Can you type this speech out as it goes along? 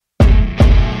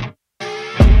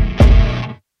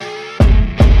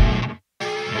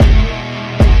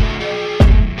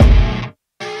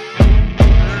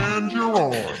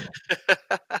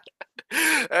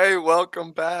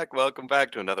Welcome back. Welcome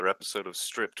back to another episode of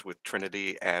Stripped with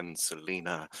Trinity and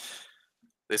Salina.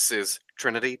 This is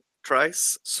Trinity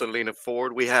Tryce, Salina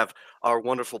Ford. We have our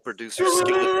wonderful producer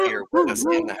Skillet here with us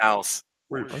in the house.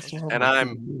 And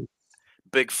I'm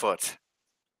Bigfoot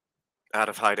out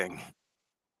of hiding.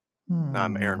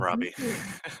 I'm Aaron Robbie.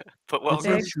 But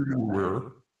welcome.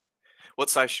 What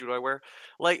size shoe do I wear?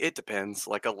 Like, it depends.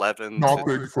 Like 11 Not to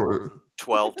Bigfoot.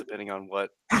 12, depending on what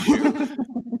shoe.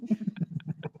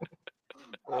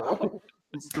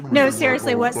 No,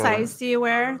 seriously, what size do you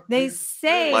wear? They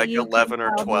say Like you 11 can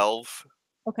or tell 12.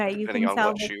 Okay, you depending can on tell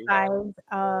what the shoe. size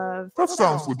of That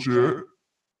sounds legit.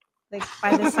 like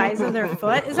by the size of their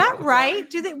foot. Is that right?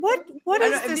 Do they? What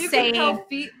is the you saying? can tell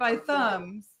feet by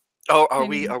thumbs. Oh, are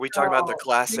we talking about the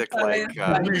classic like?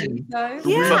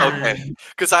 Okay,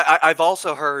 because I've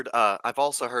also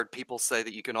heard people say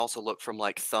that you can also look from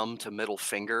like thumb to middle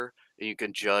finger, and you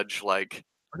can judge like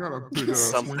I got a big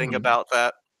something wiener. about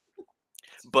that.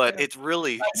 But it's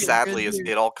really, sadly,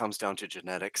 it all comes down to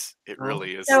genetics. It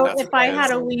really is. So that's if what I it had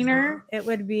is. a wiener, it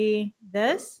would be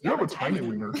this. You have a tiny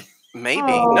wiener. Maybe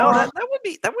Oh. no, that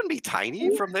wouldn't be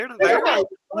tiny from there to there.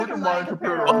 Look at mine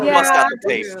compared Oh, to Yeah. plus got the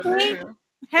tape.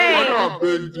 I Hey, got a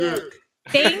big dick.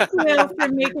 thank you for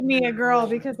making me a girl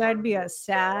because I'd be a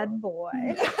sad boy.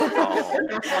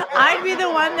 I'd be the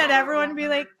one that everyone would be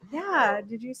like, yeah,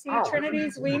 did you see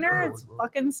Trinity's wiener? It's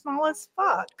fucking small as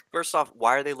fuck. First off,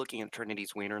 why are they looking at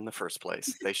Trinity's wiener in the first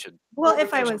place? They should. Well,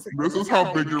 if I was This is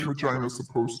how big your vagina is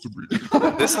supposed to be.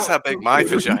 This is how big my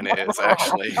vagina is.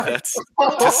 Actually, that's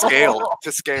to scale.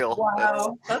 To scale.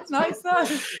 Wow, that's nice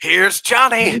size. Here's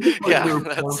Johnny. Yeah, They're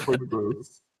that's. like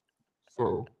this.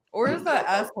 So Or is that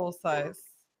asshole size?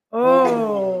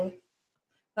 oh.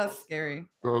 That's scary.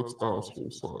 that's asshole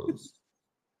size.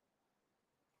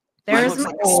 There's looks my,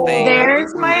 like a spade.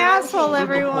 there's my asshole,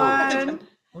 everyone.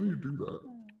 How do you do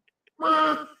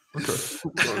that?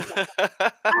 Okay.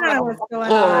 I don't know what's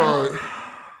going All on. right.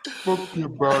 Let's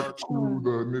get back to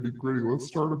the nitty gritty. Let's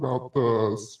start about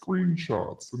the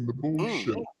screenshots and the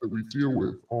bullshit that we deal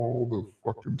with all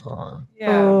the fucking time.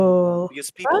 Yeah. Oh. Because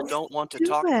people Let's don't want to do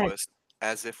talk it. to us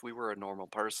as if we were a normal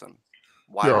person.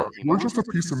 Why? Yeah, would we we're not? just a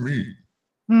piece of meat.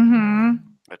 Mm-hmm.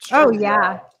 That's true. Oh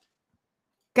yeah.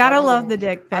 Gotta love the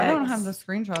dick pics. I don't have the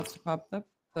screenshots to pop up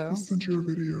though. I sent you a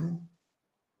video.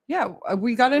 Yeah,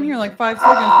 we got in here like 5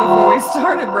 seconds before we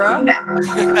started, bro.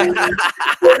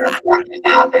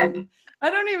 I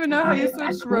don't even know how you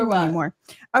switch to robot anymore.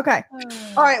 Okay.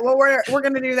 All right. Well, we're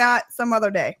gonna do that some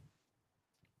other day.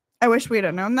 I wish we'd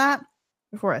have known that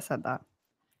before I said that.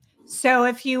 So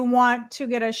if you want to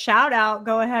get a shout out,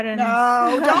 go ahead and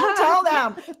No, don't tell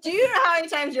them. Do you know how many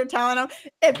times you're telling them?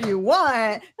 If you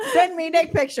want, send me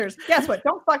dick pictures. Guess what?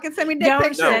 Don't fucking send me dick Don't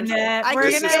pictures. send it. I We're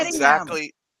keep This is gonna getting them.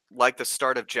 exactly like the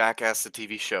start of Jackass, the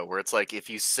TV show, where it's like if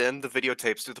you send the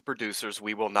videotapes to the producers,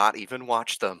 we will not even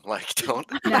watch them. Like, don't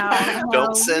No,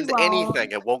 don't we send won't.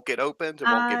 anything. It won't get opened. It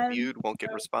won't get Um, viewed. Won't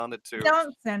get responded to.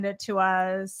 Don't send it to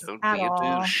us Don't at be a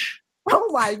all. douche. Oh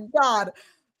my god,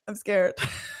 I'm scared.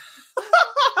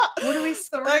 What do we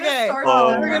So we're Okay. gonna start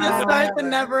Oh, We're gonna my start the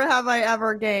Never Have I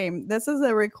Ever game. This is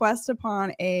a request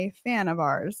upon a fan of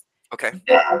ours. Okay.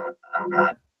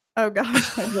 Oh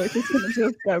gosh, my voice is gonna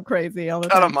just go crazy all the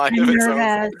Out time. of mind I'm of its own.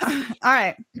 nervous. All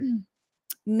right.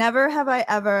 Never have I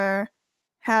ever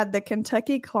had the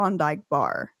Kentucky Klondike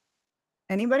bar.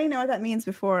 Anybody know what that means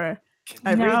before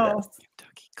I No. read this?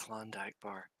 Kentucky Klondike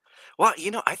Bar. Well,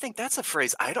 I think that's a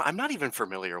phrase I'm not even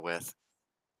familiar with.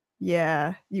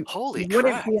 Yeah, you Holy wouldn't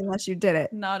crap. be unless you did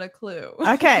it. Not a clue.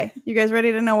 Okay, you guys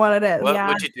ready to know what it is? What Yeah.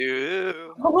 would you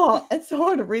do? Oh, it's so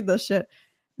hard to read this shit.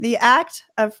 The act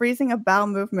of freezing a bowel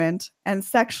movement and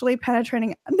sexually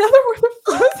penetrating another with a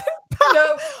frozen bowel.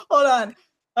 Nope. Hold on.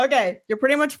 Okay, you're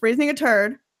pretty much freezing a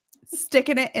turd,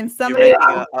 sticking it in You're somebody's.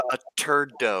 making a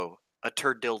turd dough, a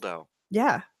turd dildo.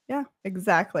 Yeah,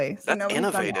 exactly. So That's nobody's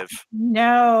done that. innovative.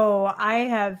 No, I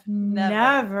have Never.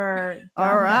 never. All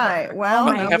done right. that. Well,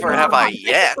 Oh my Never God. have I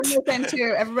yet. Bring this in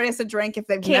too. Everybody has to drink if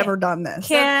they've Can- never done this. That's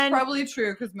Can probably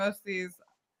true because most of these.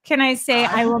 Can I say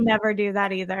I will never do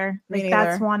that either? Me Like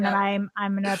that's neither. one that Yeah.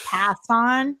 I'm gonna pass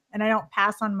on, and I don't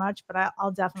pass on much, but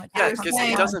I'll definitely Yeah, pass on. because that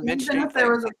it one. doesn't mention Even if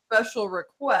there was anything. a special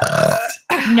request.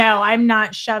 No, I'm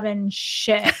not shoving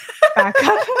shit back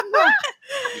up.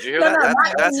 Did you hear No, that? no,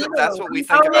 That's not that's you. what we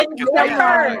think Oh, about it's Kentucky. your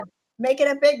turn. Make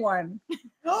it a big one.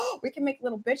 We can make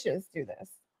little bitches do this.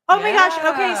 Oh my gosh.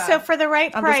 Okay, so for the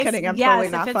right I'm price, just kidding. I'm yes, totally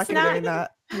if not it's fucking not- doing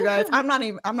that. You guys, I'm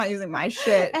not using my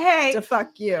shit Hey, to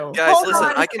fuck you. Guys, Hold listen,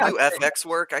 on, I can do disgusting. FX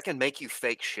work. I can make you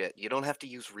fake shit. You don't have to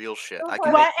use real shit. I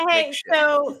can what? make you Hey,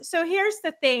 fake shit. so here's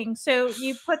the thing. So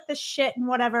you put the shit and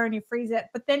whatever, and you freeze it,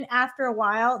 but then after a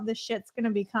while, the shit's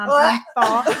gonna become and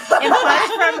fall, and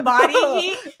plus from body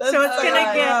heat, so it's so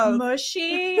gonna get gross.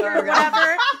 mushy Oh, or God.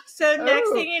 whatever. So next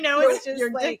Ooh, thing you know, your- it's just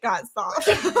your like dick got soft.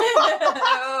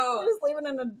 Oh, Just leaving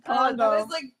in a that condom. is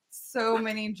like so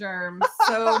many germs,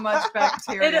 so much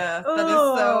bacteria. That is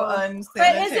so But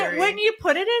unsanitary. is it when you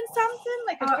put it in something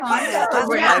like a Yeah, condom? that's or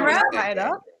what wrap I it was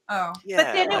up? thinking. Oh, Yeah,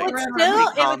 But then like it would wrap still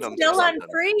condoms or something.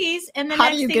 unfreeze, and the How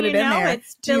next do you thing get you it in know, there?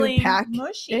 it's Do you feeling pack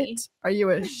mushy. it? Are you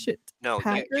a shit? No, you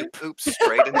Packer? poop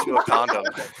straight into a condom.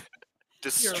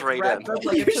 Just You're straight in. wrapped up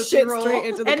like a You Tootsie shit Roll. straight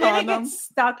into the And then it condom. gets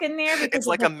stuck in there because It's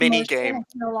like a it's mini mushy and game.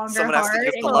 It's no longer Someone has to, hard.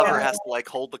 if the and lover you're has to like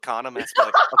hold the condom, has to be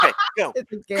like, okay, go,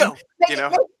 It's a game. go. Make You it, know?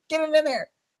 make it, get it in there.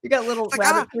 You got little It's like,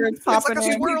 rabbit ears it's like popping a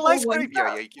in. swirl People ice like, cream.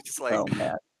 Yeah, you just like. oh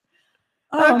man.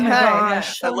 Oh my Okay.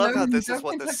 gosh. I love how No- this no is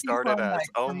what this Kentucky started as. Klondike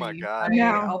Oh for my me. god. No.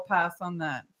 I'll pass on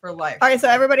that for life. All right, so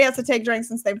everybody has to take drinks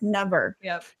since they've never.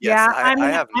 Yep. Yes, Yeah, I I'm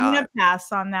have I'm not. gonna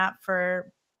pass on that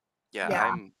for Yeah,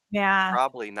 I'm yeah.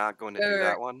 probably not going to do They're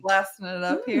that one. blasting it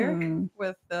up here Hmm.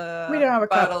 with the We don't have a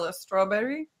cup. bottle of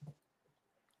strawberry.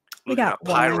 We Look at got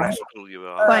how pirates wine. you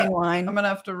Fine I'm wine. gonna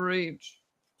have to reach.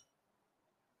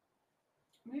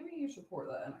 Maybe you should pour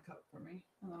that in a cup for me,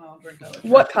 and then I'll drink out of it.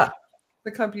 What cup?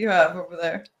 The cup you have over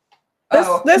there. This,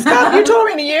 Oh. this cup you told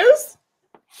me to use?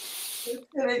 Just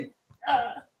kidding.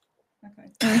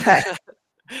 Okay. Okay.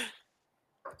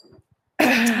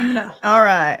 I'm gonna All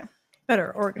right.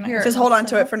 better organize. Here. Just hold on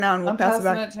to it for now and we'll I'm pass it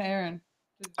passing back. it to Aaron.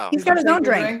 Oh. He's Did got you his take own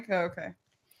your drink. Oh, okay.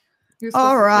 You're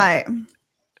All supposed to- right.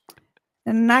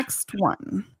 The next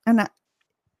one. And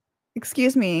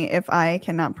excuse me if I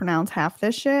cannot pronounce half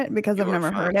this shit because You I've are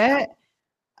never heard fine. it.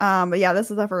 But yeah, this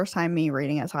is the first time me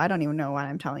reading it, so I don't even know what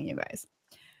I'm telling you guys.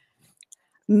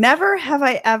 Never have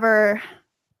I ever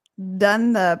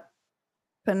done the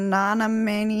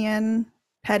Panamanian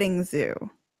petting zoo.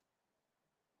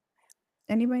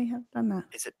 Anybody have done that?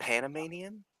 Is it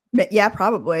Panamanian? Yeah,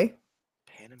 probably.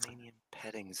 Panamanian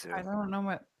petting zoo. I don't know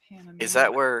what Panama Is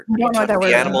that where I you don't know what touch that the word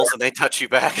is. animals and they touch you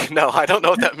back? No, I don't know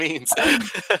what that means. You heard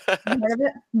of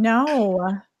it?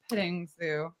 No. petting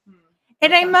zoo?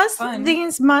 And That I sounds must fun.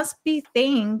 these must be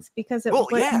things because it Well,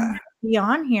 wouldn't yeah. be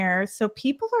on here. So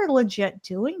people are legit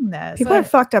doing this. People are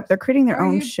fucked up. They're creating their Are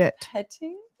own you shit.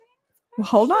 Petting? Well,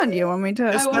 hold on. Do you want me to?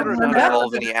 I This will better remember not that.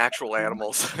 involve any actual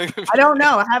animals. I don't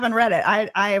know. I haven't read it.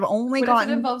 I have only What if it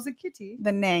gotten involves a kitty?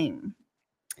 the name.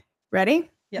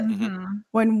 Ready? Yeah. Mhm.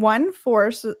 When one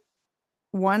forces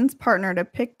one's partner to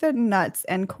pick the nuts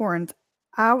and corns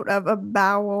out of a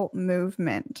bowel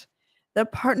movement, the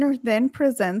partner then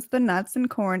presents the nuts and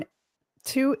corn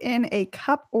in a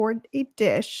cup or a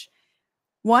dish.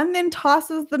 One then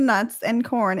tosses the nuts and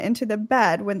corn into the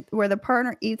bed where the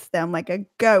partner eats them like a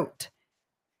goat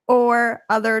or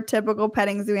other typical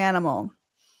petting zoo animal.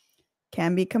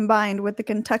 Can be combined with the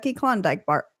Kentucky Klondike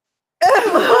bar.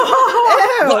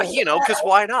 Well, because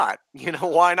why not?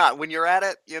 Why not? When you're at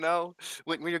it,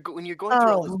 when you're going through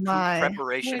all Oh this poop my.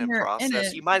 preparation When and you're in process,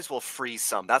 it. you might as well freeze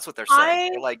some. That's what they're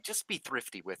saying. They're I- like, just be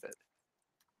thrifty with it.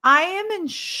 I am in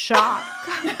shock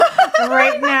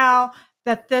right now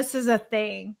that this is a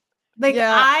thing. Like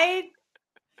Yeah.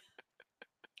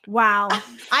 wow.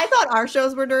 I thought our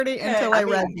shows were dirty until I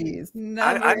read mean, these.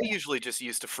 Never. I'm usually just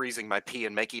used to freezing my pee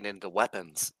and making it into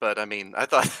weapons. But I mean, I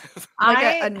thought,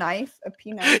 Like a knife, a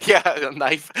peanut. yeah, a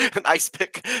knife, an ice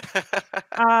pick.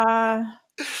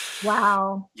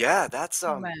 Wow. Yeah, that's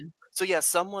Oh, man. So yeah,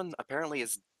 someone apparently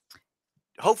is.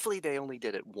 Hopefully, they only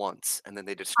did it once, and then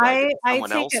they described it to I someone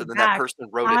take else, it and then back. that person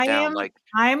wrote it down. Like,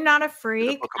 I'm not a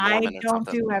freak. Book of I Mormon or don't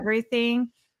something. do everything.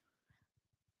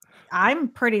 I'm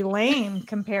pretty lame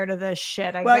compared to this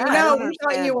shit. I Well, guess. you know, don't we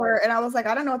thought you understand. were, and I was like,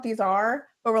 I don't know what these are,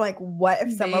 but we're like, what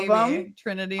if some of them Maybe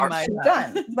Trinity Are- might she's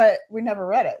have. done? But we never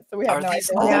read it, so we have are no these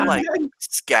idea. all Yeah. like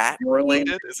scat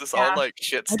related? Is this all Yeah. like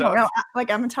shit I don't stuff? know.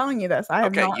 Like I'm telling you this, I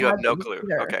have Okay, not you have read no these clue.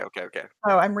 either. Okay.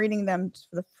 So I'm reading them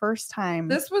for the first time.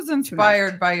 This was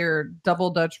inspired by your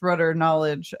double Dutch rudder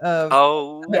knowledge of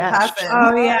Oh, what Yeah. happened.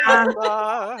 Oh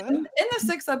yeah. In the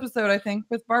 6th episode, I think,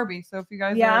 with Barbie. So if you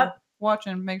guys Yep. are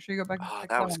watching, make sure you go back and Oh, check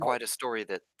that was out. quite a story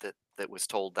that was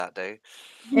told that day.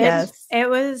 Yes. It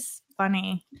was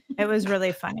funny. It was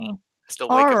really funny. I still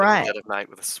wake up in Alright. the dead of night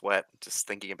with a sweat just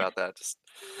thinking about that. Just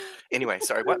anyway,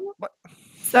 sorry. What?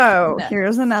 So Next.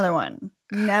 here's another one.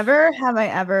 Never have I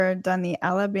ever done the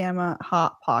Alabama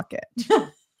Hot Pocket.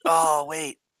 Oh,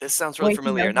 wait. This sounds really Wait,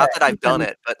 familiar. no, Not but that I've you've done done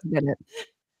it, but Did it?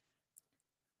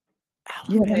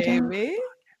 You haven't done it? Maybe.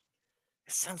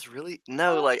 It sounds really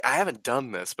no, like I haven't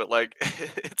done this, but like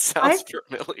it sounds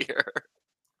familiar.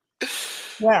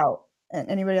 Wow. And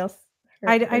anybody else?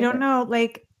 I don't know.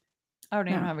 Like, I don't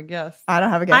even No. have a guess. I don't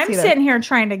have a guess I'm either. sitting here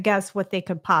trying to guess what they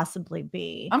could possibly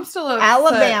be. I'm still upset.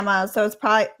 Alabama, so it's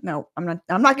probably no. I'm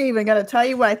not even gonna tell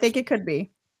you what I think it could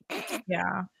be.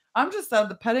 Yeah. I'm just sad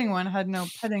the petting one had no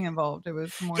petting involved. It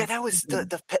was more. Yeah, that was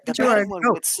the Sure, petting one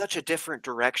go. went such a different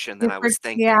direction than I was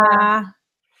thinking. Yeah.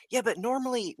 Yeah, but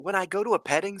normally when I go to a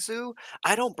petting zoo,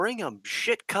 I don't bring them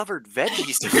shit-covered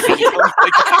veggies to feed them. Like,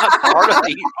 it's not part of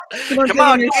the You don't Come give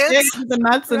on, them your kids. sticks, the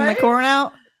nuts and the Right? corn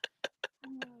out.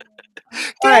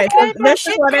 All right, so this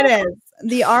is what it is.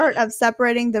 The art of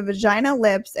separating the vagina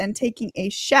lips and taking a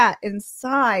shat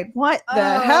inside. What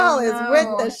the hell is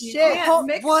with the You shit? can't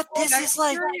mix What? This is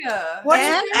like- bacteria. What is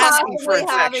And asking for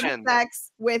possibly having infection?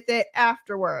 sex with it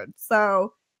afterwards.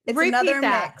 So it's Repeat another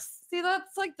that. mix. See,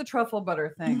 that's like the truffle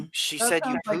butter thing. She That said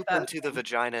you sounds like poop that. into the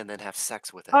vagina and then have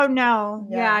sex with it. Oh no.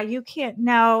 Yeah. Yeah, you can't.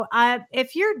 No.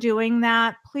 If you're doing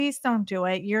that, please don't do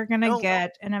it. You're gonna No.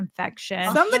 get an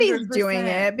infection. Somebody's doing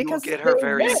 100%. it because get her they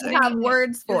very didn't sick. have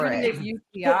words You're for gonna it. get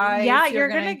UTIs. Yeah, you're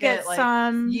gonna get like,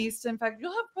 some. yeast infection.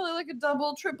 You'll have probably like a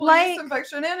double, triple Like, yeast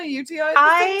infection and a UTI at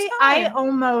the same I time.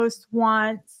 almost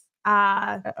want.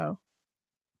 Uh-oh.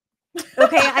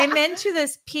 Okay, I'm into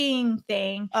this peeing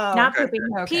thing, Oh, not okay. pooping,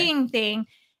 Okay. peeing thing.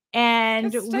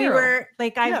 And It's we sterile. were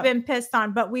like, I've Yeah. been pissed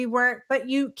on, but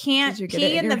you can't you get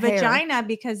it pee in in the your hair? vagina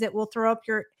because it will throw up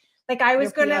your. Like I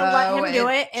was Your gonna let him do Oh,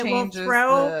 it. It will changes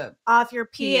throw the- off your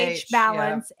pH pH, yeah.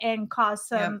 balance and cause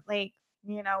some like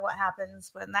you know what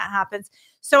happens when that happens.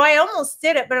 So I almost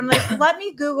did it, but I'm like, let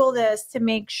me Google this to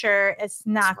make sure it's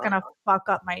not Smart. gonna fuck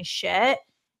up my shit.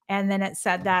 And then it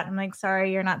said that. I'm like,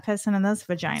 sorry, you're not pissing in this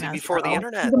vagina. See, before the so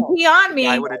internet, you can pee on me.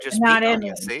 I would have just not peed in on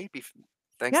you. me. See,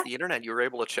 thanks Yeah. to the internet, you were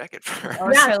able to check it first.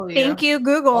 I'll Yeah, tell you thank you, all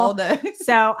Google. day.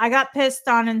 So I got pissed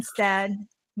on instead,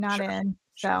 not Sure, in.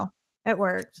 So sure. it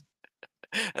worked.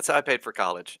 That's how I paid for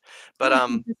college. But I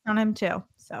pissed on him too.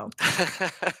 So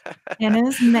in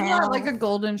his Isn't mouth. that like a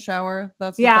golden shower?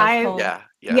 That's what Yeah, that's called.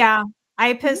 yeah.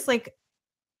 I pissed like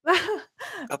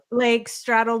like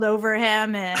straddled over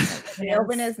him and They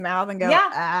open his mouth and go, Yeah.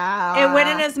 ah. it went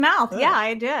in his mouth. Ugh. Yeah,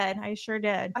 I did. I sure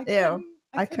did. Ew.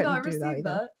 I I couldn't not do that receive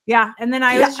either. Yeah, and then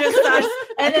I Yeah. was just on,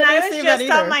 and then couldn't I was receive that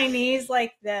just on either. my knees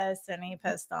like this, and he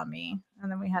pissed on me,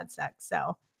 and then we had sex.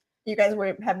 So You guys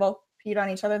had both peed on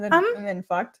each other and then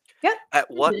fucked? At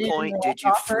what Did you point wash did you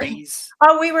off first? freeze?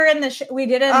 oh, we were in the we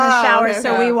did it in the Oh, shower, okay,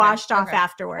 so okay, we okay, washed off okay.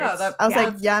 afterwards. Oh, that- I was yeah.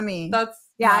 like, yummy. That's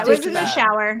Yeah, not it was too in the bad.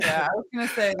 shower. Yeah, I was gonna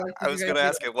say. Like, I did was you gonna guys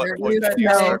ask get at what scared point with did it? you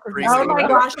No, start 'cause- freezing? Oh my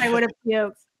gosh, I would have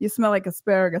puked. You smell like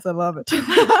asparagus. I love it.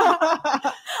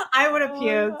 I would have Oh my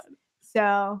puked. God.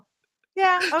 So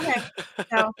yeah, okay.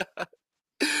 So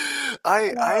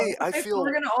I Okay, feel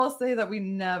we're gonna all say that we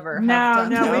never have no, done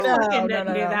no, we No. fucking No, didn't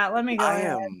no, do no. that. Let me go. I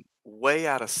ahead. am way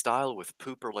out of style with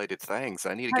poop related things.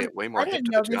 I need to get way more I hip didn't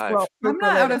to know the these jive. were all I'm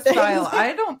not out of poop-related style. things.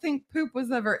 I don't think poop was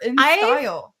ever in I-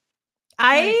 style.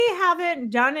 I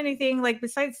haven't done anything like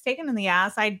besides taking in the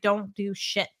ass. I don't do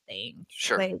shit things.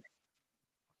 Sure.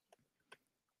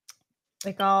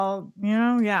 Like all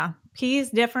yeah. Pee's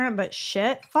different, but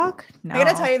shit, fuck no. I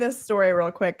gotta tell you this story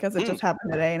real quick because it Mm. just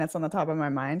happened today and it's on the top of my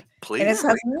mind. Please. And it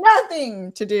has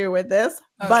nothing to do with this,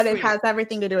 Oh, but it sweet. has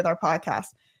everything to do with our podcast.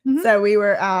 Mhm. So we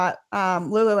were at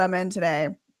Lululemon today,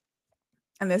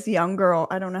 and this young girl,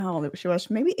 I don't know how old she was,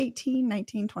 maybe 18,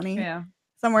 19, 20, Yeah.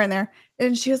 somewhere in there.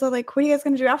 And she was all like, what are you guys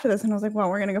going to do after this? And I was like, well,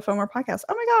 we're going to go film our podcast.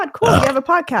 Oh my God, cool. You have a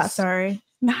podcast. Sorry.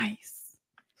 Nice.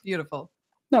 Beautiful.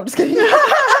 No, I'm just kidding.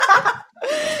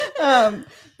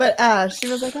 But she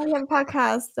was like, oh, you have a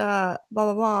podcast, blah,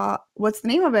 blah, blah. What's the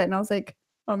name of it? And I was like,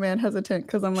 oh man, hesitant.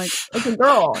 Cause I'm like, it's a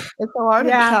girl. It's so hard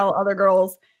Yeah. to tell other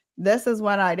girls, this is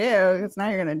what I do. Because now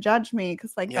you're going to judge me.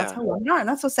 Cause like, that's Yeah. how we are. And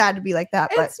that's so sad to be like that.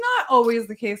 But It's not always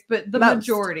the case, but the Most.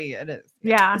 majority it is.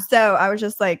 Yeah. so I was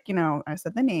just like, I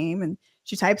said the name and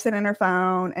she types it in her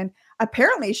phone. And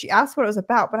apparently she asked what it was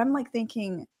about. But I'm like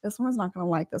thinking, this one's not going to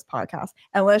like this podcast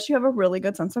unless you have a really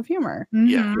good sense of humor.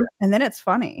 Yeah. Mhm. And then it's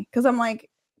funny because I'm like,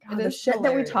 God, It the is shit that we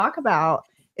hilarious. talk about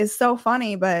is so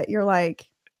funny, but you're like,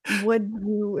 would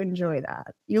you enjoy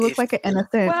that? You look If- like an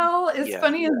innocent. Well, as Yeah.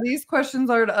 funny as these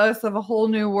questions are to us of a whole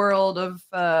new world of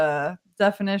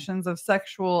definitions of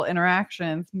sexual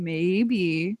interactions,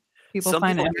 maybe people Some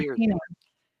find it people hear- entertaining.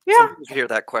 Yeah. Some people could hear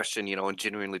that question, and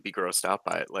genuinely be grossed out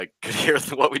by it. Like, could hear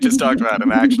what we just talked about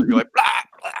and actually be like, blah,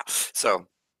 blah. So,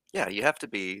 yeah, you have to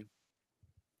be.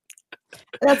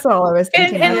 That's all I was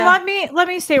And, thinking. and of. let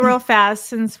me say real fast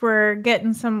since we're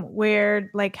getting some weird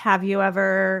like have you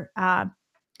ever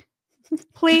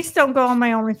Please don't go on my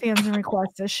OnlyFans and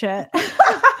request this shit.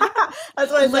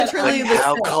 That's what I said. Literally Like,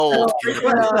 how cold can the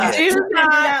boot get? Do Do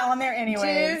not, that on there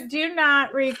anyway. do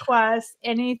not request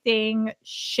anything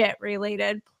shit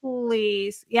related,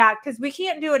 please. Yeah, because we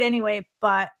can't do it anyway,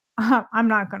 but I'm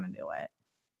not gonna do it.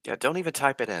 Yeah, don't even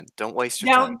type it in. Don't waste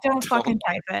your time. Don't fucking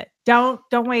type it. Don't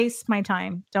waste my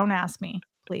time. Don't ask me,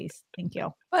 please. Thank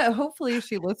you. But hopefully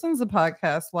she listens to the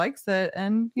podcast, likes it,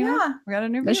 and you know, Yeah. we got a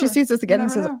new Then she viewer. sees this again You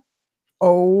and never says, know.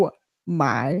 "Oh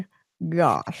my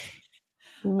gosh,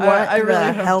 what I really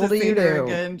the hope hell to do see you her do?"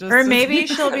 again, just Or to maybe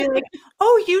see- she'll be like,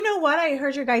 "Oh, you know what? I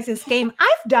heard your guys' game.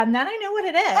 I've done that. I know what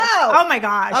it is." Oh. Oh my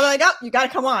gosh. I'm like, "Oh, you got to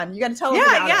come on. You got to tell us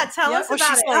yeah, about yeah. it." Tell Yep. us Well, about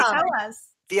she's it. like- Tell us.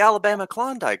 The Alabama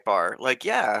Klondike bar. Like,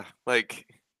 yeah. Like,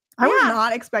 I was Yeah.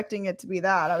 not expecting it to be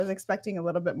that. I was expecting a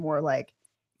little bit more like.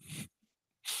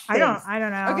 I don't things.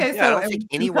 know. Okay, yeah, I so don't it think was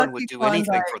anyone would Kentucky do anything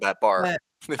Klondike, for that bar. but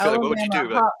They'd be like, what would you Alabama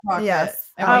do? Hot Pocket.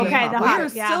 Yes. And Okay, we the are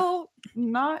hot, yeah. still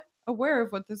not aware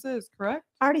of what this is, correct?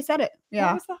 I already said it. What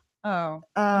Yeah. was that? Oh,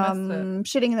 I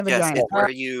missed it. Shitting in the Yes, vagina. it's where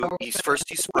you first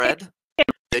you spread,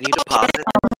 then you deposit.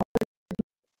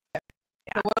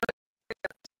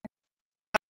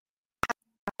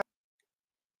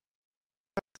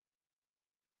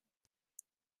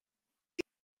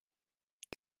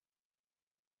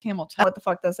 Camel toe. What the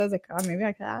fuck this is? Maybe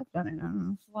I could have done it. I don't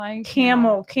know. Flying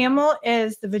Camel. Camel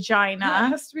is the vagina, Yeah, it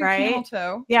has to be right? camel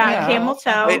toe. Yeah, Yeah. camel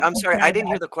toe. Wait, I'm sorry, I didn't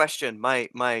hear the question. My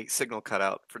signal cut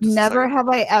out for just a Never second. have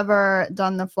I ever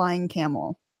done the flying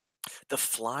camel. The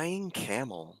flying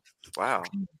camel. Wow.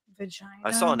 Vagina.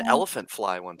 I saw an elephant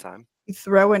fly one time. You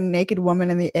throw a naked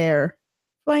woman in the air.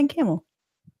 Flying camel.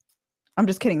 I'm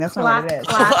just kidding. That's not what it is.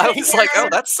 Clap I in was like, oh, your-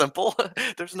 that's simple.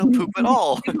 There's no poop at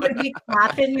all. You would be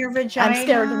clapping your vagina. I'm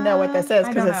scared to know what this is I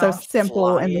because don't it's so know.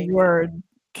 simple in the Flying word. Like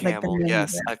the Camel, name of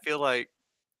yes. it. I feel like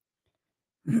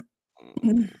I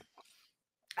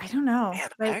don't know. man,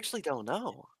 I actually don't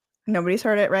know. Nobody's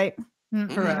heard it, right?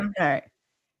 Correct. All right.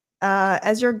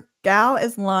 As your gal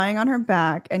is lying on her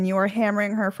back and you are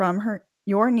hammering her from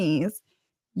your knees,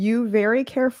 you very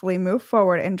carefully move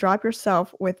forward and drop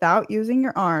yourself without using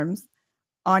your arms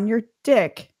on your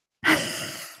dick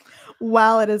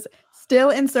while it is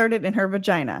still inserted in her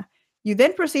vagina. You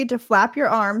then proceed to flap your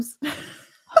arms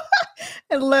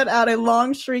and let out a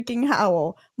long shrieking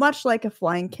howl, much like a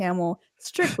flying camel,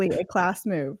 strictly a class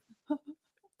move.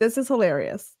 This is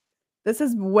hilarious. This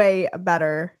is way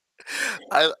better.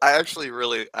 I actually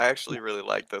really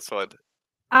like this one.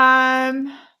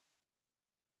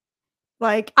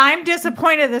 Like, I'm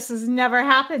disappointed this has never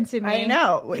happened to me. I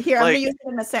know. Here, I'm Like- gonna use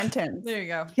it in a sentence. There you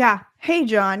go. Yeah. Hey,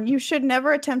 John, you should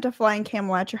never attempt a flying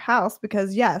camel at your house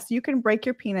because, yes, you can break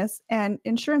your penis and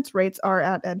insurance rates are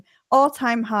at an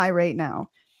all-time high right now.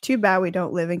 Too bad we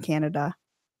don't live in Canada.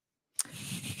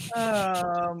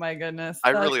 Oh my goodness.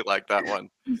 I That's- really like that one.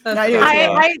 that's I do so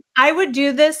too. cool. I would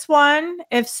do this one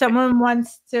if someone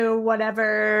wants to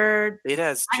whatever. It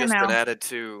has I don't just been know. added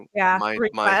to Yeah, my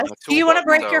request. Do you want to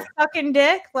toolbox, break your so- fucking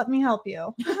dick? Let me help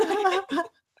you. Oh,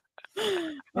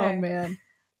 Okay. man.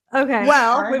 Okay.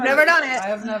 Well, I we've have- never done I it.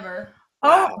 have never. Oh,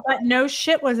 Wow. but no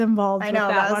shit was involved I with know,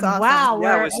 that that's one. awesome. Wow,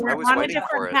 Yeah, I we're, was- I we're was on a waiting for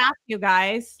different it. path, you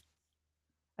guys.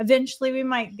 Eventually, we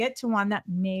might get to one that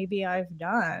maybe I've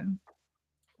done.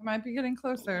 We might be getting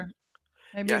closer.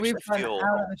 Maybe Yeah, I we've actually run feel-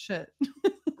 out of the shit.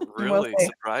 Really see.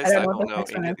 surprised I I don't know don't what know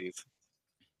this any one of these.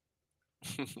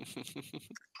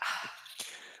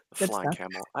 The Good flying stuff.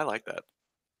 camel. I like that.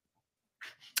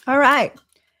 All right.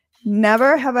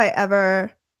 Never have I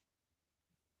ever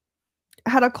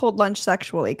had a cold lunch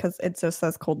sexually because it just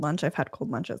says cold lunch. I've had cold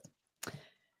lunches.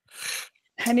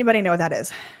 Anybody know what that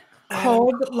is?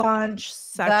 Cold lunch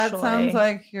That sexually. sounds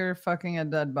like you're fucking a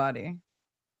dead body.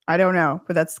 I don't know,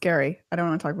 but that's scary. I don't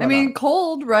want to talk about I mean, that.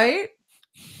 cold, right?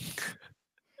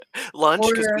 Lunch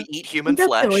because Or- we eat I human think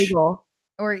that's flesh. illegal.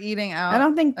 Or eating out. I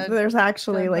don't think a there's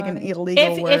actually dead like an body.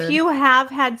 illegal word. If you have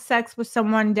had sex with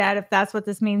someone dead, if that's what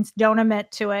this means, don't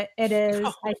admit to it. It is,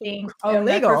 I think,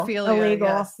 Illegal. necrophilia, illegal.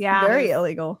 yes. Yeah. Very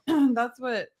illegal. That's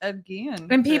what Ed Gein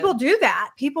And people did. do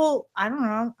that. People, I don't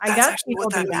know. I That's guess actually people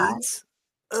what that do that. means.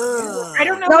 Ugh. I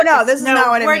don't know. No, what no, this is not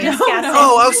what it we're means. discussing. No.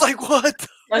 Oh, I was like, what?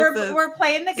 We're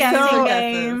playing the guessing So-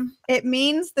 game. It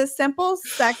means the simple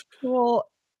sexual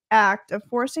act of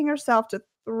forcing yourself to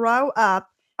throw up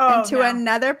into no.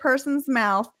 another person's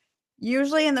mouth,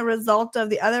 usually in the result of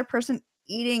the other person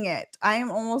eating it. I am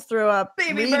almost threw up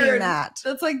Baby reading bird. that.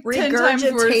 That's like 10 times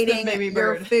worse than Regurgitating baby your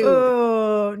bird. food.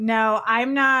 Oh no,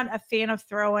 I'm not a fan of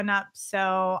throwing up,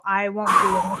 so I won't do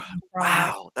anything throwing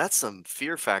up. Wow, that's some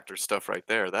fear factor stuff right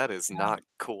there. That is not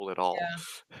cool at all.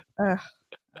 Yeah.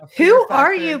 Who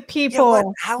are you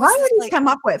people? How Why is did this these like? come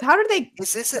up with? How did they?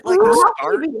 Is this it like Who the how can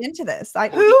start? you be into this?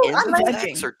 Who- In I'm the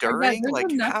judging. sex or Yeah, during? there's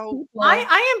Like enough how? people.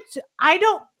 I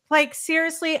don't like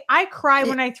seriously. I cry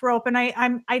when I throw up, and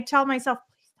I tell myself,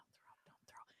 please don't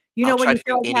throw. You know I'll when try you to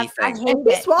do throw up, I anything. hate And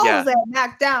she it. swallows Yeah. it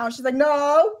back down. She's like,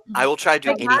 no. I will try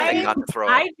to do Like, anything not to throw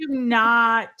up. I do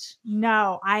not.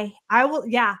 No, I will.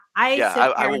 Yeah, Yeah, sit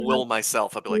I there will and will like,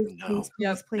 myself. I'll be like, please, no, please,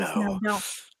 Yep. please, no, no. don't.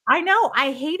 I know.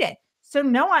 I hate it. So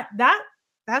no, that's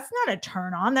not a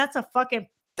turn on. That's a fucking.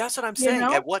 That's what I'm You saying.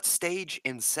 know? At what stage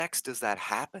in sex does that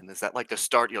happen? Is that like the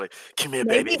start? You're like, come here,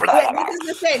 Maybe baby. this is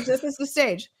the stage. This is the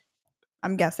stage.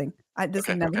 I'm guessing. This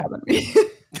Okay, has never okay. happened to me.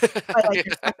 I like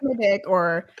you're sucking a dick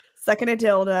or sucking a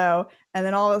dildo, and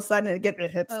then all of a sudden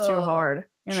it hits too Oh. hard,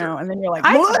 you Sure. know, and then you're like,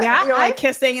 I've "What?" ga- You're like I've-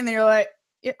 kissing, and then you're like,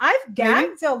 I've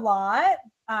gagged a lot,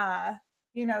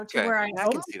 you know, to Okay, where I I can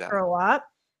almost see that. throw up,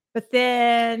 but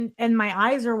then and my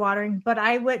eyes are watering, but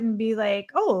I wouldn't be like,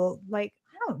 oh, like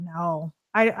I don't know,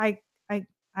 I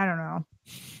don't know,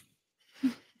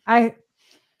 I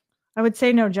would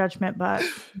say no judgment, but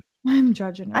I'm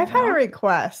judging. Right I've had a now.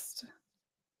 request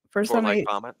for For somebody like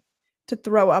vomit. to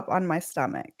throw up on my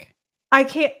stomach. I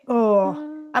can't.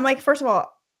 Oh, I'm like, first of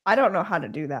all, I don't know how to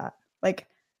do that. Like,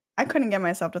 I couldn't get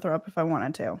myself to throw up if I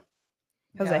wanted to,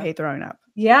 because I Yeah. hate throwing up.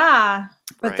 yeah.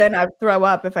 But Right. then I'd throw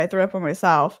up if I threw up on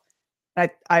myself.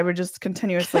 I would just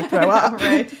continuously throw up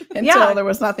Right. until Yeah. there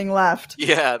was nothing left.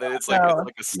 Yeah, then it's like So,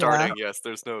 a starting. Yes,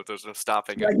 there's no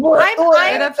stopping Like, it.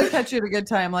 I'd have to catch you at a good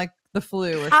time, like the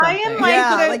flu or something. I am like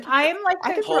Yeah, the, like, I am like I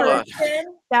the could Hold on.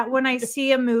 person that when I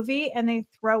see a movie and they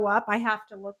throw up, I have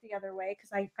to look the other way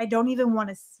because I don't even want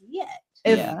to see it.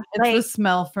 If Yeah. it's the Like-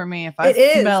 smell for me. If I It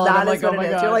is. smell it, I'm That like, is what oh my it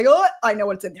is. god. You're like, oh, I know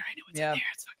what's in there. I know what's Yeah. in there.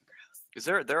 It's fucking gross.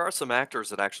 Because there are some actors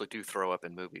that actually do throw up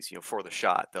in movies. You know, for the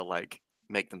shot, they'll like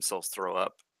make themselves throw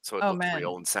up so it Oh, looks man.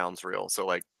 real and sounds real. So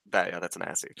like that, yeah, that's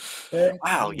nasty. Yeah.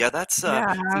 Wow, yeah, that's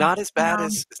Yeah. it's not as bad Yeah.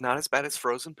 as it's not as bad as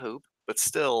frozen poop, but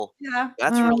still, Yeah.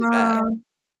 that's really bad.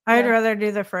 I'd Yeah. rather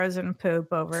do the frozen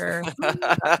poop over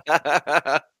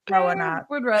throwing up.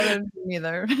 Would rather do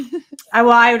neither. I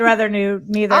would rather do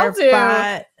neither. I'll do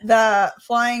but the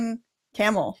flying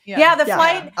camel. yeah, the Yeah,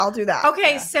 flight. I'll do that.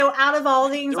 Okay, Yeah. so out of all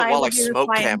things, Do it I while will I do the smoke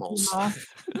flying camels. camel.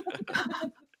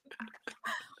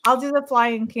 I'll do the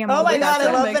flying camel. Oh my because god, I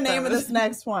that love the makes name of sense. this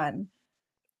next one.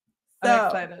 I'm So,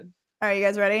 excited. all right, you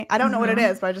guys ready? I don't know what it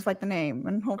Mhm. is, but I just like the name,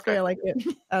 and hopefully Okay. I like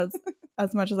it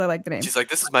as much as I like the name. She's like,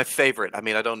 this is my favorite. I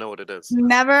mean, I don't know what it is.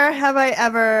 Never have I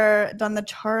ever done the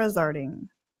Charizarding.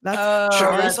 That's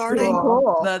That's Charizarding?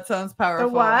 cool. That sounds the powerful.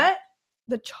 what?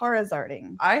 the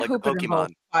Charizarding. I Like a hope it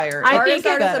involves Pokemon. fire. I think Charizard it's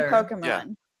is a better.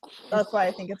 Pokemon. That's why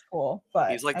I think it's cool.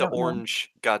 But He's like I the don't know.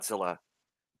 orange Godzilla.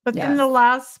 But then Yes. the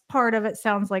last part of it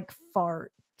sounds like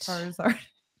fart. Charizard.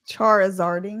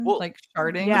 Charizarding. Well, Like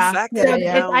sharding. Yeah. the fact Yeah, that So it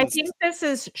yeah. I sounds- think this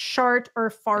is shart or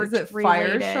fart Is it fire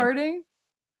related. sharding?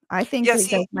 I think Yeah, you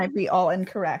see- guys might be all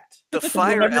incorrect. the 'Cause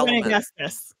fire you're never gonna element. guess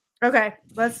this. Okay,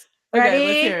 let's Okay, ready.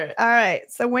 let's hear it. All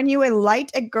right. So when you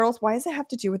light a girl's, why does it have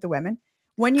to do with the women?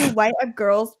 When you light a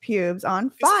girl's pubes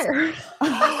on fire,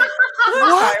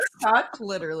 Fire touch,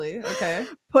 literally. Okay.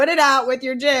 put it out with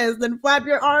your jizz, then flap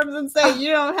your arms and say, "You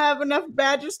don't have enough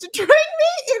badgers to train me."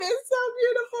 It is so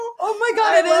beautiful. Oh my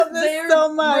god, I it love is. this They're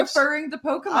so much. referring to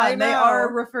Pokemon. I They are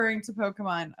know. referring to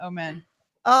Pokemon. Oh man.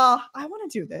 Oh, I want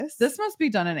to do this. This must be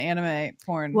done in anime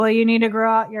porn. Well, you need to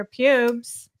grow out your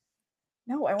pubes.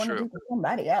 No, I want to True. do it with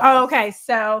somebody else. Oh, okay.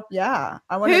 So Yeah,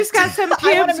 I want. who's got some I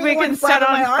wanna pubes be we the one can set flapping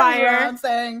on my arms fire? around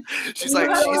saying, She's You like,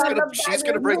 have she's a gonna lot of she's badgers,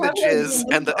 gonna bring you the have badgers jizz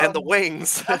in and this the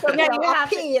wings. That's what Yeah, yeah, you I'll have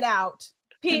to- pee it out.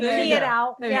 Pee There you it go.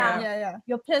 out. There you Yeah. go. Yeah.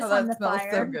 You'll piss Oh, on that the smells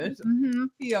fire. so good. Mhm.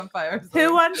 Pee on fire. is Who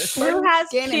delicious. has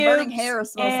Skin and burning pubes hair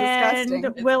smells and disgusting.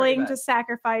 It's willing pretty to bad.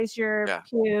 sacrifice your Yeah,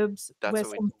 pubes that's with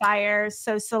what we some fire?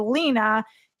 So Selena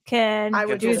can I Can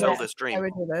would do do fulfill this. this I dream.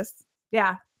 would do this.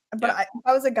 Yeah. But Yeah. if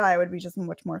I was a guy, it would be just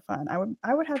much more fun. I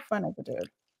would have fun as a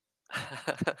dude.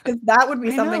 Because that would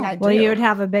be I something know. I do. Well, you would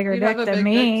have a bigger You'd dick have a than big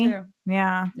me. dick, too.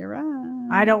 Yeah. You're right.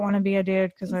 I don't want to be a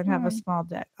dude because I'd have a fine. small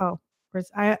dick. Oh,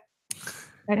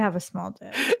 I'd have a small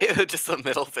dick. Just a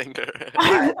middle finger.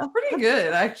 Pretty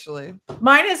good, actually.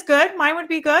 Mine is good. Mine would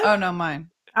be good. Oh no, mine.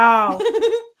 Oh,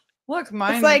 Look,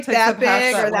 mine. It's like takes that up half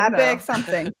big or that window. big,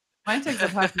 something. Mine takes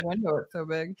up half the window. It's so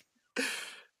big.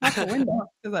 Half the window.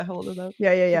 Because I hold it up.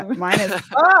 Yeah. Mine is.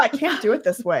 Oh, I can't do it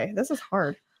this way. This is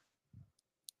hard.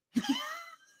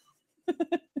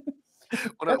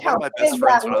 One Look of how my best big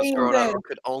friends that when I was wings growing up is.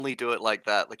 could only do it like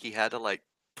that. Like he had to like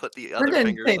put the We're other getting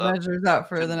fingers tape up. measures out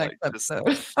for and, the next like, just-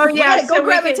 episode. oh yeah. Yeah, go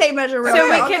grab a tape measure real So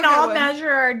quick. we can all one. measure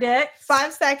our dicks.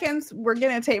 5 seconds. We're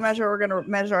getting a tape measure. We're gonna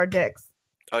measure our dicks.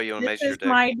 Oh, you want to This measure your is dick?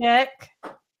 my dick.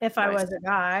 if I Nice. was a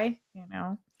guy, you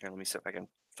know. Here, let me see if I can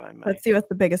find my. Let's see what's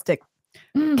the biggest dick.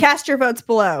 Cast your votes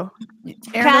below.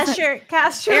 Aaron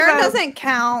Cast your Aaron vote. doesn't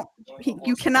count.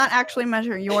 You cannot actually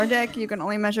measure your dick. You can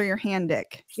only measure your hand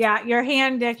dick. Yeah, your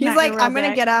hand dick. He's not like, your real I'm gonna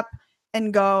dick. get up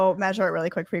and go measure it really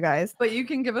quick for you guys. But you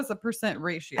can give us a percent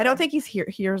ratio. I don't think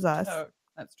hears us. Oh,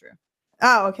 that's true.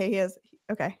 Oh, okay. He is.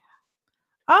 Okay.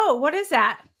 Oh, what is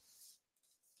that?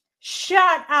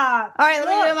 Shut up. All right. Let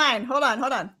me Look, do mine. Hold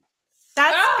on.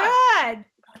 That's good.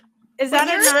 Is that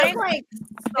Yours a is 9? like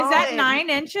Is that solid. 9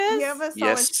 inches? You have a solid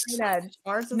Yes. straight edge.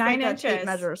 Ours is 9 like a tape inches.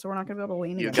 measure, so we're not gonna be able to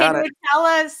lean You against got Can it. you tell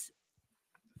us?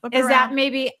 Flip it Is that around.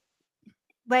 maybe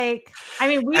like? I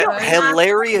mean, we don't have to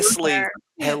Hilariously, measure.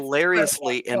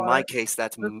 hilariously, in my case,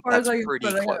 that's As far as I can pretty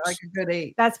put it, close. like a good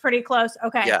 8. That's pretty close.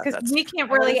 Okay, Yeah, because that's- we can't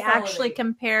I would really solid actually 8.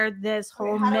 compare this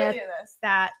whole How do we myth do this?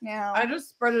 that. Now. I just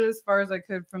spread it as far as I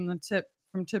could from tip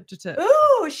to tip.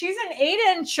 Ooh, she's an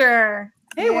 8-incher.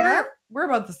 Hey, Yeah. we're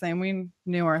about the same. We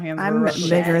knew our hands I'm were roughly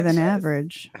bigger the than same.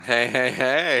 average.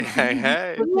 Hey.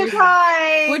 You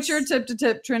guys. What's your tip to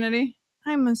tip, Trinity?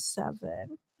 I'm a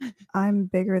 7. I'm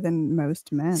bigger than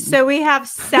most men. So we have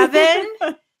 7,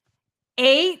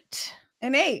 8,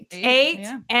 an 8. 8,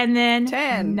 Yeah. and then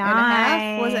 10 9. and a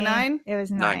half? Was it 9? It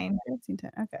was 9. 9. 15,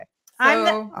 10. Okay. I'm the,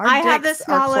 So, Our I have the dicks are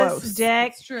smallest close.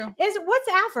 dick. it's true. What's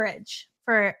average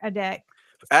for a dick?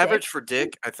 Average for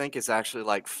dick, I think, is actually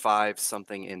like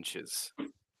 5-something inches.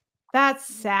 That's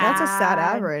sad. That's a sad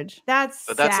average. That's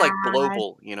But that's like sad.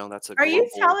 global. That's a Are global. you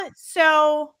telling?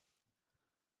 So,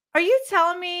 are you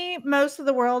telling me most of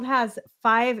the world has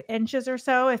 5 inches or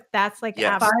so? If that's like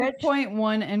Yes. average.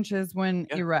 5.1 inches when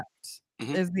Yeah. erect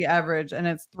Mhm. is the average, and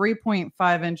it's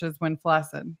 3.5 inches when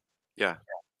flaccid. Yeah.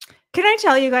 Can I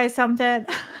tell you guys something?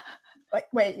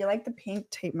 Wait, you like the pink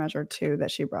tape measure too that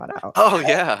she brought out? Oh,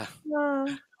 yeah.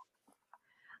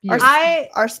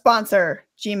 Our sponsor,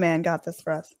 G-Man, got this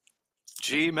for us.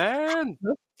 G-Man.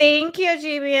 Thank you,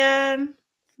 G-Man.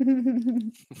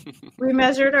 We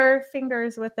measured our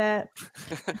fingers with it.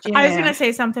 I was gonna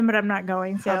say something, but I'm not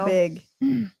going to. How big?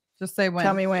 Just say when.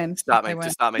 Tell me when. Stop me. Okay,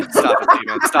 Just stop me. Stop it,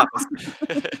 G-Man. Stop us.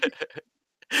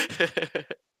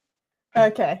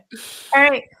 Okay. All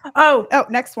right. Oh, Oh,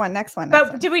 next one.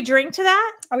 but did we drink to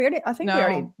that? Oh, we already. I think No, we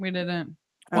already. we didn't.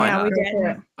 Why yeah, not? we Go for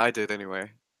did. it. I did anyway.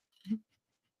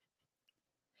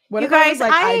 What You if I was guys,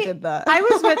 like, I did that. I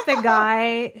was with the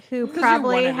guy who 'Cause you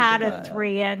probably wanted to had do a that.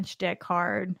 3-inch dick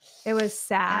hard. It was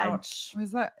sad. Ouch.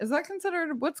 Is that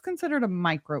considered what's considered a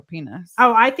micro penis?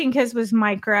 Oh, I think his was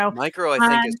micro. Micro, I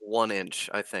think, is 1 inch.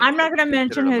 I think. I'm not It's going to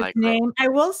mention considered a his micro. name. I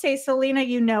will say, Selena,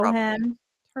 you know Probably. him.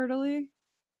 Turtley.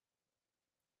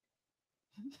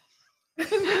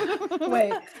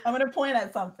 Wait, I'm gonna point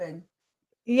at something.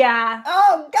 Yeah.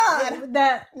 Oh God.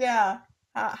 That Yeah.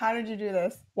 How did you do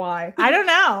this? Why? I don't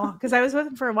know because I was with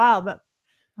him for a while, but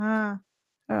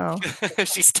Oh.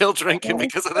 She's still drinking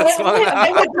because of it this one.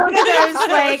 was one of those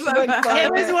like So bad.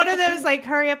 it was one of those like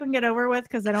hurry up and get over with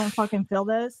because I don't fucking feel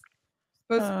this.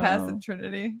 Supposed to pass Oh. it,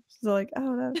 Trinity. She's like,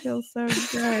 oh, that feels so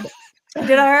good.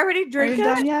 Did I already Are drink you it?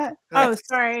 done yet? Oh,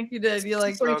 sorry. You did. You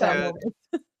like So three times.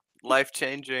 good. Life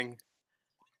changing.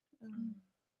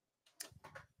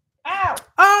 Ow!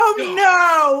 Oh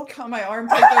no! God, my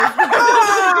armpit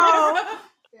Oh!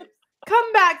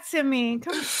 Come back to me.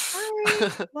 Come.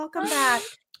 Sorry. Welcome back.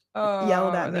 Oh,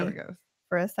 Yelled at there me. we go.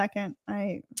 For a second,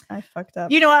 I fucked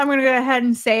up. You know what? I'm gonna go ahead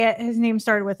and say it. His name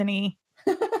started with an E.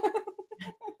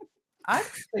 I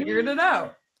figured it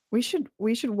out. we should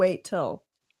wait till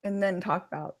and then talk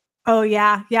about Oh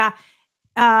yeah, yeah.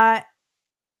 Yeah.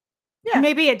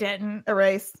 Maybe it didn't.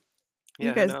 erase. Yeah, You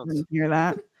who guys knows? didn't hear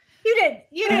that. You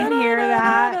didn't hear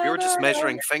that. We were just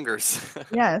measuring fingers.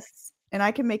 Yes, and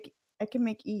I can make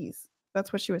E's.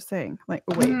 That's what she was saying. Like,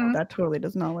 oh, wait, Mhm. that totally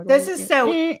does not look. This like is it.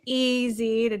 so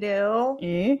easy to do.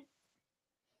 Eh?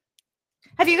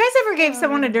 Have you guys ever gave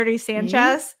someone a dirty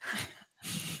Sanchez?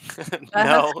 That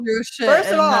No. has true shit. First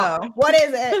of and all, no. what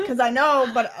is it? Because I know,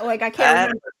 but like I can't That-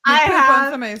 remember. You I poop have.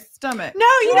 on somebody's stomach. No,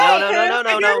 you No, don't. no, no, no, A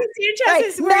no, no. dirty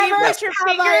Sanchez is where you never put your have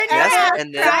finger I in your Yes, ass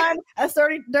and then- crack.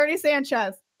 Done a dirty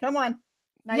Sanchez. Come on.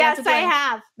 Now you have Yes, to I drink.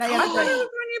 have. Now you I have to thought it drink. was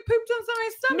when you pooped on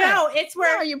somebody's stomach. No, it's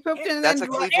where No, you pooped and That's then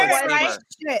a dropped Cleveland it.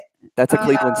 steamer. Shit. That's a Uh,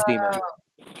 Cleveland steamer.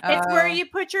 it's where Oh, you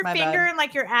put your my finger bad. in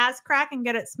like your ass crack and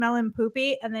get it smelling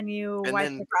poopy, and then you And wipe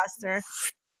then- across there.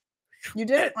 You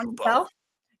did it on yourself?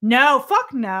 No,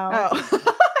 fuck no.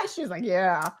 Oh. She's like,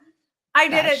 yeah. I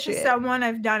did that it to shit. someone.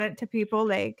 I've done it to people.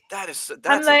 Like, That's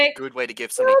like, a good way to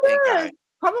give somebody pink eye.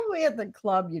 Probably at the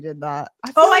club you did that.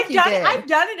 I feel oh, like I've you done did. it. I've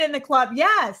done it in the club.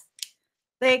 Yes.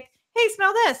 Like, hey,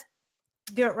 smell this.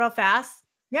 Do it real fast.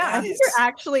 Yeah, I That think is- you're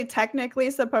actually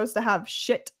technically supposed to have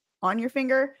shit on your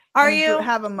finger. Are and you?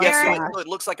 have a Yes, mustache? so it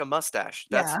looks like a mustache.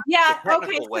 That's Yeah. the Okay.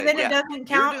 technical So way. then Yeah. it doesn't You're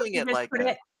count. doing You it just like put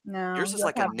it. No, yours is you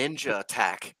like a have- ninja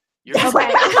attack. Yours is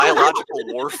Okay. like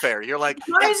biological warfare. You're like,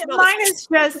 Mine, smell mine this is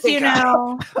just, stink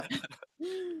eye.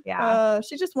 Yeah.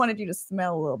 She just wanted you to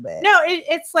smell a little bit. No,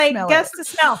 it's like Smell guess it. the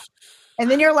smell. And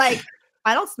then you're like,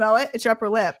 I don't smell it. It's your upper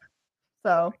lip.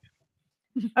 So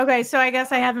Okay, so I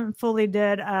guess I haven't fully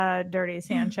did Dirty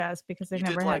Sanchez because I You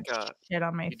never did had like shit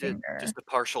on my you did finger. just a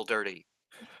partial dirty.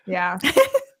 Yeah.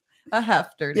 A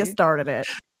half dirty. you started it.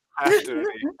 Half dirty.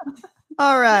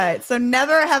 All right. So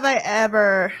never have I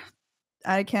ever,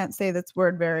 I can't say this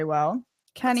word very well.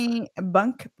 Kenny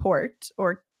Bunkport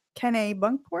or Kenny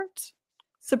Bunkport?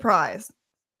 Surprise.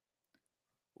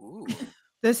 Ooh.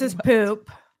 This is poop.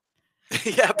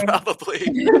 Yeah, probably.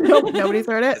 Nobody's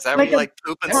heard it. Is that Like where you a like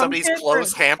poop in somebody's pumpkin or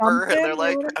clothes hamper and they're something or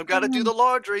like, whatever? I've got to do the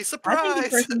laundry. I think the Surprise.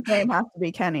 person's name has to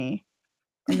be Kenny.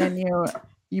 And then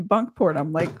you bunkport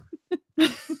them like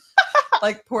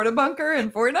Like Porta Bunker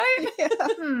in Fortnite?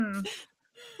 Hmm.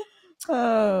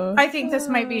 oh. I think this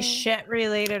might be shit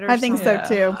related or I think something.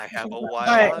 so too. I have a All wild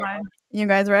right. eye. You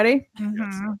guys ready?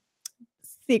 Mhm.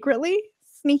 Secretly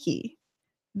sneaky.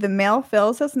 The male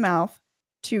fills his mouth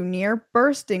to near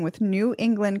bursting with New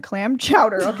England clam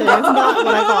chowder. Okay, that's not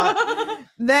what I thought.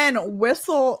 Then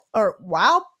whistle or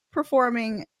while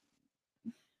performing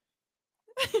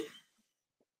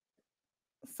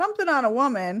something on a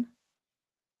woman,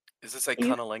 Is this like he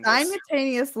cunnilingus?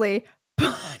 simultaneously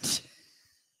punch.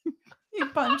 He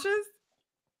punches?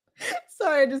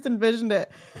 Sorry, I just envisioned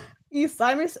it. He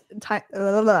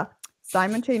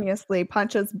simultaneously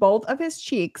punches both of his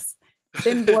cheeks,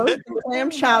 then blows the clam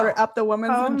chowder up the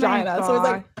woman's Oh my vagina. So it's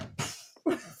like,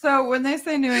 So when they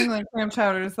say New England clam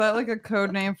chowder, is that like a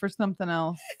code name for something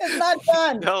else? it's not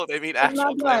done. No, they mean It's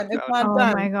actual not clam done. It's chowder. not Oh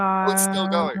done. my god. Oh, it's still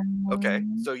going. Okay,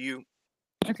 so you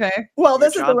Okay. Well, your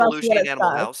this is the John rest of what Belushi it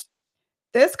Animal says. House.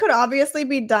 This could obviously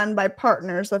be done by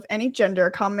partners of any gender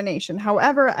combination.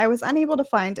 However, I was unable to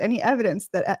find any evidence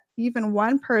that even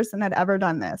one person had ever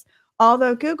done this.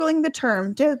 Although Googling the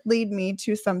term did lead me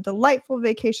to some delightful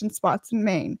vacation spots in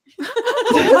Maine.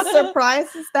 The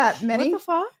surprise is that many What the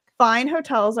fuck? fine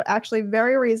hotels are actually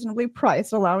very reasonably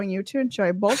priced, allowing you to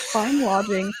enjoy both fine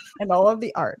lodging and all of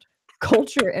the art,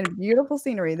 culture, and beautiful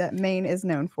scenery that Maine is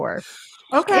known for.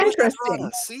 Okay. Look what that brought Interesting.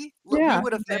 us. See, look, Yeah. we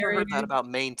would have never heard that Very- about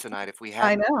Maine tonight if we I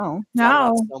hadn't know. thought No.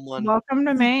 about someone. Welcome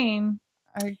to Maine.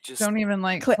 I Just- don't even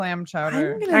like Cla- clam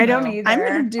chowder. I don't so- either. I'm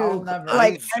gonna I'll do never.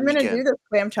 I'm gonna vegan. do this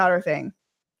clam chowder thing.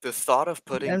 The thought of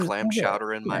putting And- clam okay,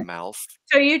 chowder in my okay. mouth.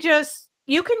 So you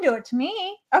can do it to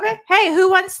me. Okay. Hey, who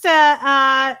wants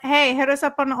to hey, hit us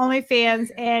up on OnlyFans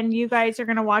and you guys are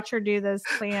gonna watch her do this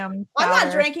clam. I'm not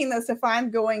chowder. drinking this if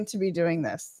I'm going to be doing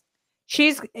this.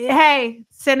 Hey,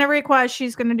 send a request.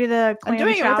 She's gonna do the clam I'm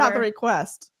doing it without the chowder.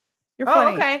 request. You're Oh,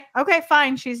 funny. okay. Okay,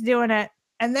 fine. She's doing it.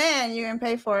 And then you can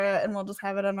pay for it, and we'll just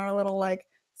have it on our little like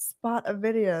spot of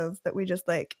videos that we just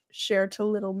like share to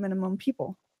little minimum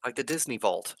people. Like the Disney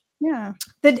Vault. Yeah.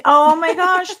 Oh my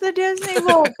gosh, the Disney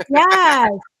Vault.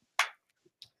 Yes.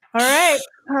 All right.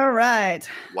 All right.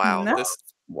 Wow. No. This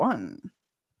One.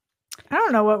 I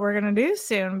don't know what we're gonna do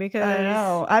soon because I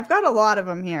know. I've got a lot of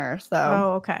them here. So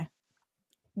Oh, okay.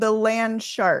 the land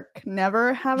shark.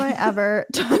 Never have I ever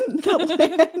done the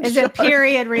land Is shark. it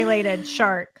period related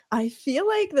shark? I feel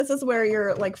like this is where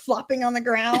you're like flopping on the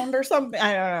ground or something.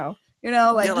 I don't know. You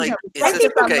know, like, Yeah, like, you is have I this-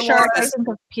 think on of okay, the shark. I water. this- think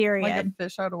of period. Like a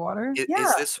fish out of water?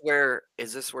 Yeah.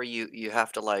 is this where you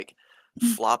have to like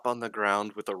flop on the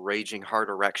ground with a raging hard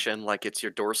erection, like it's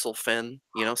your dorsal fin,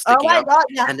 you know, Oh sticking my out, god!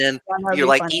 Yeah. and then Yeah, that would you be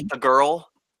like funny. eat the girl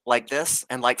like this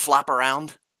and like flop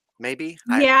around, maybe.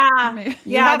 Yeah. Maybe. You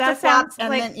Yeah, have that to flop sounds and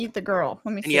like then eat the girl.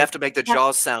 Let me And see. you have to make the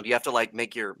jaws sound. You have to like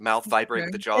make your mouth vibrate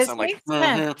with the jaws This sound, like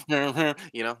makes sense.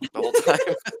 you know, the whole time.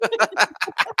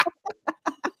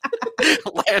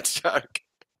 Land shark.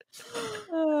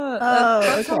 Oh,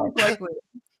 that sounds okay. likely.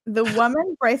 The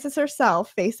woman braces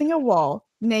herself facing a wall,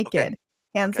 naked,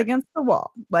 hands Okay. against the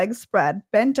wall, legs spread,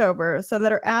 bent over, so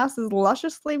that her ass is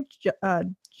lusciously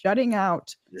jutting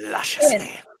out.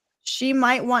 Lusciously. She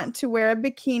might want to wear a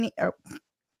bikini, or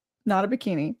not a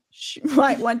bikini. She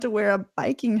might want to wear a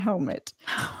biking helmet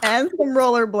and some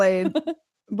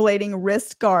blading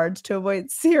wrist guards to avoid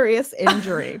serious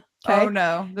injury. Okay. Oh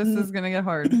no, this is gonna get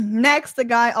hard. Next, the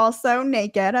guy, also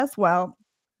naked as well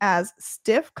as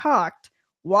stiff cocked,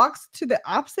 walks to the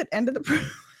opposite end of the room.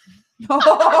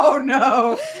 Oh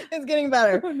no. It's getting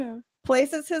better. Oh no.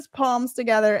 Places his palms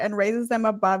together and raises them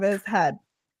above his head.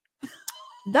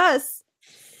 Thus,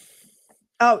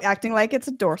 Oh, acting like it's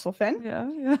a dorsal fin.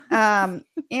 Yeah.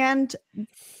 And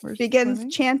Where's begins Tony?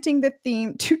 chanting the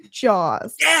theme to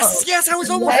Jaws. Yes, yes, I was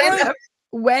almost right.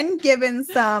 When given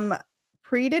some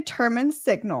predetermined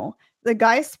signal, the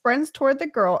guy sprints toward the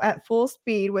girl at full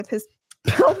speed with his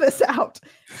pelvis out,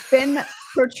 fin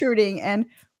protruding, and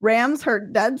rams her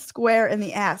dead square in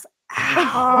the ass.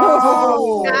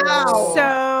 Oh. Ow.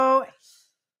 So,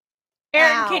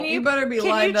 Aaron, Ow. can You you better be can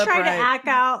you lined up try to right. act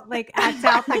out the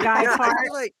guy Yeah, part?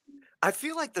 I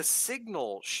feel like the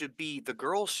signal should be the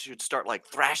girl should start like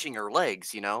thrashing her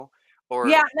legs, or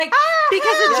Yeah, like because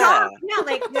the Yeah.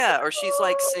 job, yeah, or she's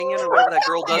like singing or whatever that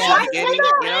girl does Yeah. in the beginning,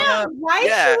 Yeah. Why is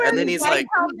Yeah, she wearing and then he's white like,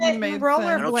 helmet and Made I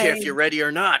sense. don't care if you're rollerblades? ready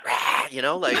or not,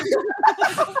 like.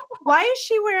 Why is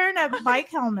she wearing a bike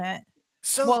helmet?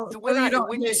 So Well, when, so you don't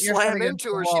when you hit your head slam against into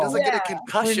the her, she wall. doesn't get a Yeah.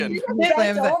 concussion. You Bent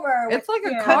slams it. over It's like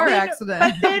a yeah. car But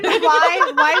accident. then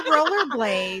why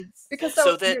rollerblades? Because So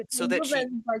so, that- your so that she-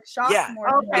 movement, like shock Yeah.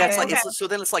 more. Okay. Yeah, it's like Okay. so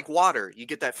then it's like water. You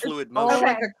get that fluid Oh, motion.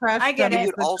 like a crash I get dummy It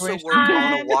it. would also situation. work on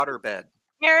a Um, water bed.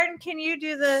 Aaron, can you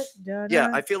do the?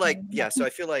 Yeah, I feel like so I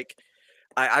feel like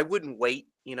I wouldn't wait.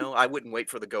 I wouldn't wait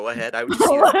for the go ahead. I would just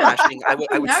see her flashing. I would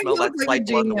Now smell you that look like a slight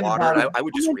blood in genie the in a water. bottle. I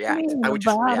would just I'm a react. genie in I a would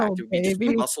just react. bottle, It would be just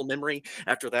baby. muscle memory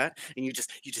after that, and you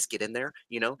just get in there.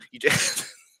 You just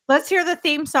Let's hear the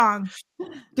theme song.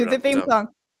 Do the theme song.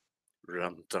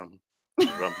 rum dum.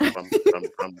 Rum rum rum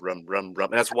rum rum rum rum.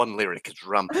 And that's one lyric. It's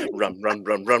rum rum rum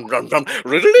rum rum rum rum.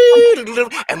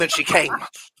 And then she came.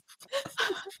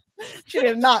 She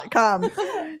did not come.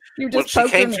 You Well, just she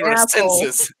poked her came in through the her asshole.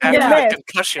 senses You after the missed.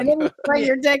 concussion. And then you sprained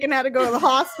your dick and had to go to the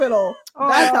hospital.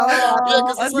 That's how that Oh. happened. Yeah,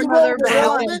 'cause That's it's like another the brilliant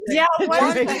helmet. Yeah,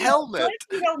 Why the what helmet?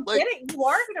 if you don't Like- get it? You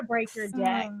are gonna break your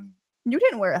dick. You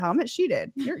didn't wear a helmet. She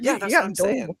did. Yeah, You that's what got I'm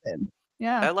saying. dual fin.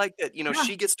 Yeah. I like that, Yeah.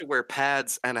 she gets to wear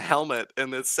pads and a helmet,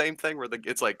 and the same thing where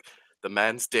it's like the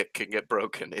man's dick can get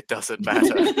broken. It doesn't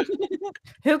matter.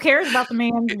 Who cares about the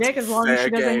man's It's dick as long as fair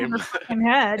she doesn't hit game. her fucking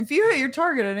head? If you hit your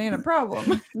target, it ain't a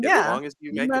problem. As Yeah. long as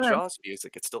you You make the better- Jaws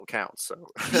music, it still counts. So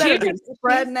You better be She-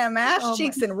 spreading them ass Oh my-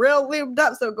 cheeks and real lubed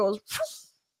up so it goes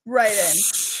right in.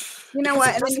 You know Because what?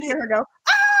 it And then you doesn't hear her go,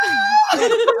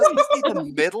 doesn't it see the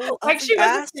middle of Like she the was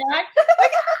ass? attacked.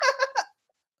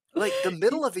 Like the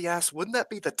middle of the ass, wouldn't that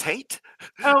be the taint?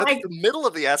 Oh, But I, the middle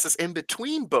of the ass is in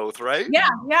between both, right? yeah,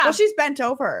 yeah. well, she's bent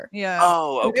over. Yeah.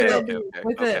 Oh, With okay, it- okay, okay.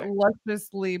 With okay. it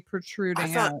lusciously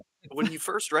protruding thought- out. When you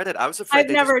first read it, I was afraid I've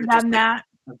they never just, done that.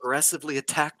 aggressively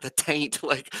attack the taint,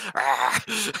 like. Ah.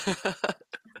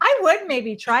 I would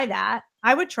maybe try that.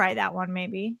 I would try that one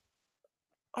maybe.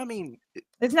 I mean,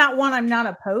 It's not one I'm not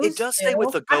opposed it does say to.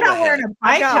 with the I'm go not wearing ahead. a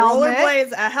I bike got helmet.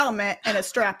 rollerblades, a helmet, and a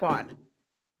strap on.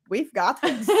 We've got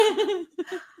this.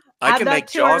 I Add can that make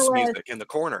to our Jaws list. music in the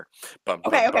corner. Bum,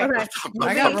 Okay, bum, okay, bum, okay. bum,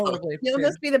 I bum, got bum, bum. rollerblades. You'll too.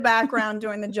 just be the background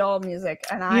doing the jaw music,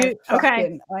 and I You- okay.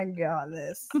 fucking I got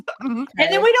this. And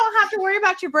then we don't have to worry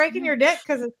about you breaking your dick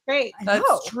because it's fake. That's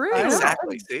know. true. I know.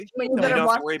 Exactly. See, But you You better don't have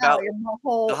watch to worry out. about Your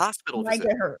whole the hospital might visit.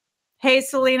 get hurt. Hey,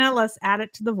 Selena, let's add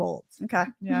it to the vault. Okay.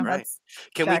 Yeah. Right. That's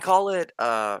Can we check. call it?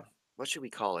 What should we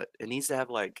call it? It needs to have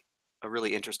like a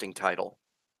really interesting title.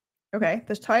 okay.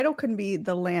 The title can be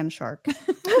The Land Shark.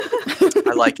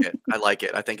 I like it. I like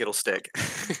it. I think it'll stick.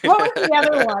 What was the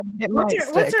other one? It What's might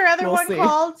your, what's stick. your other We'll one see.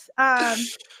 called?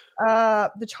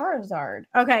 The Charizard.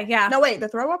 Okay, yeah. No, wait, the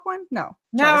throw up one? No.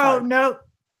 No, Charizard. no.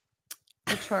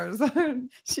 The Charizard.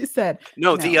 She said.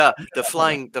 No, No. the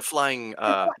flying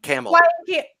camel.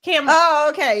 Flying camel. Oh,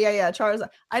 okay. Yeah, Charizard.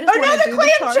 I just Oh, no, want the to do clam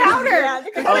Charizard. chowder. Yeah, the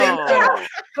The clam clam chowder. Oh,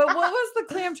 But what was the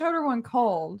clam chowder one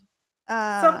called?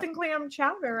 Something clam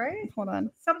chowder, right? Hold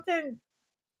on. Something.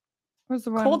 What's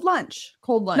the one? Cold lunch.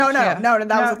 Cold lunch. No, yeah. that was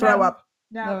No, a throw no. up.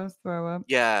 That No. was throw up.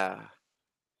 yeah.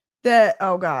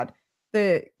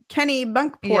 The Kenny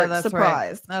Bunkport Yeah, that's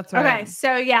surprise. Right. That's right. Okay,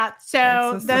 so yeah,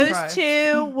 so It's a those surprise.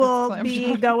 two will clam be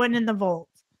chowder. going in the vault.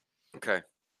 Okay.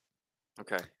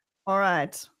 Okay. All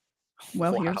right.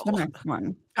 Well, here's the Wow. next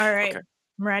one. All right, Okay.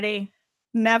 I'm ready.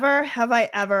 Never have I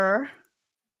ever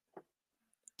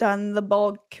done the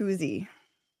ball koozie.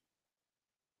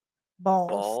 Balls.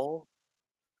 Ball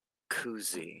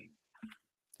koozie.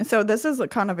 So this is a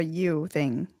kind of a you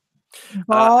thing.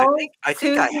 Balls. I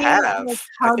think I koozie, have. like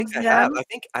I think hugs I have. them.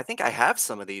 I think I have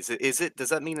some of these. Does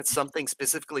that mean it's something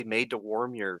specifically made to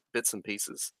warm your bits and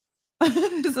pieces?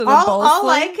 Is it a All, ball all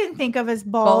I sling? can think of is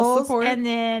Ball balls, support? and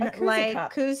then A koozie like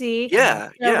cup. koozie. Yeah,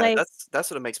 So, yeah. like, That's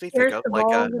what it makes me here's think of. the Like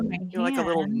balls a in my like a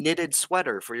little hand. knitted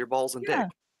sweater for your balls and Yeah.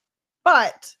 dick.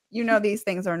 But you know these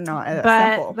things are not that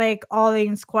But simple. like all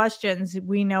these questions,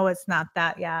 we know it's not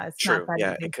that. Yeah, it's True. not that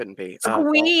Yeah, easy. it couldn't be.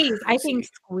 Squeeze. I think koozie.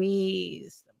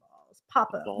 squeeze the balls.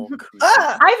 Papa. Ball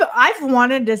koozie. I've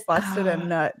wanted to Busted a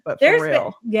nut, but for There's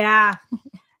real. yeah.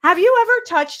 Have you ever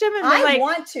touched him and been like,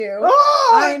 want to.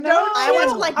 oh, I know. I want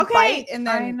to like Okay. bite and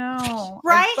I then know.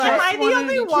 Right? but Am I the wanted-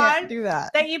 only you can't one do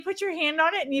that. that you put your hand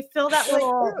on it and you feel that little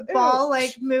Ew, ew. ball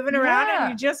like moving around Yeah.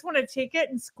 and you just want to take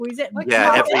it and squeeze it? And Like, Yeah,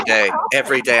 pop every it? day.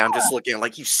 Every day I'm just looking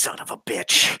like you son of a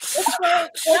bitch.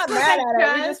 We're not like mad a at it. We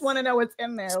chest. just want to know what's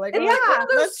in there. Like, we're Yeah, like, One of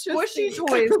those let's just squishy see.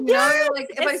 toys, you know? Yes, You're like,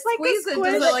 if I it's like a squeeze it,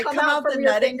 squish does that it like come out the from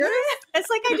your netting? fingers? It's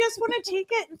like I just want to take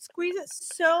it and squeeze it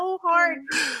so hard.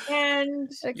 And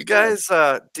You guys, do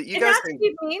you and guys not to think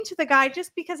be mean to the guy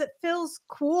just because it feels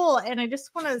cool and I just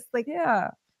want to like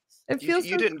Yeah. It you, feels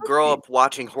you so didn't grow squishy. up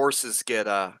watching horses get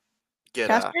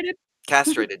Castrated?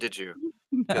 castrated, did you?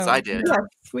 Because No, I did. Yes,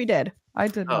 we did. I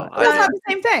did Oh, not. I That's did. not the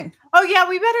same thing. oh yeah,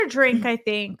 we better drink, I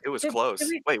think. It was Did close.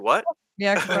 we- Wait, what?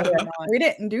 Yeah, actually, We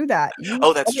didn't do that. You,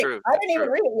 Oh, that's okay, true. I That's didn't even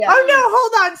true. read it yet. Oh no,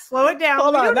 hold on, slow it down.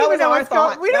 Hold we on, don't that even was know our what's going.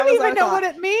 thought. We That don't was even our know thought. what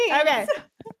it means. Okay.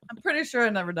 I'm pretty sure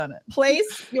I've never done it.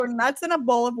 Place your nuts in a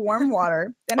bowl of warm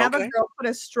water. Then have a Okay. girl put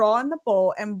a straw in the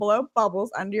bowl and blow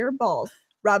bubbles under your balls.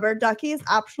 Rubber ducky is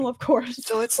optional, of course.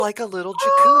 So it's like a little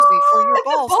jacuzzi for your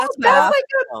balls. ball That's bath.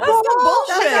 awesome. That's some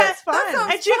bullshit. That's fun. That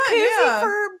A sounds jacuzzi fun, yeah.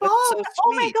 for That's balls. so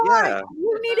Oh my sweet, god, yeah.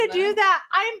 you need to do that.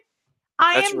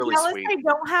 I That's am really jealous sweet. I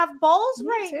don't have balls Me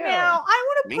right too. now. I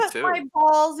want Me to put too. my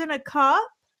balls in a cup.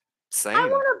 Same. I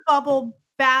want a bubble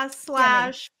bath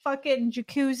 / fucking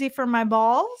jacuzzi for my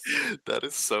balls. That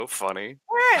is so funny.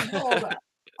 Aaron,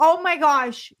 oh my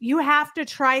gosh, you have to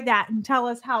try that and tell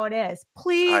us how it is.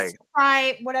 Please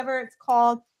try whatever it's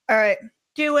called. All right.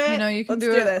 Do it. You know, you can Let's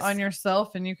do do it this. on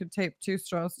yourself and you could tape two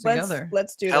straws together.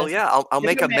 Let's do Hell this. yeah. I'll Dip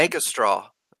make a 'em in. mega straw.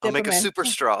 I'll Dip make a 'em in. super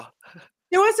straw.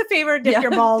 Do us a favor, dip Yeah,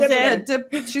 your balls dip 'em in. in.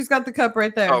 Dip, she's got the cup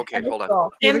right there. Oh, okay, hold on.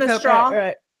 In the cup, straw. All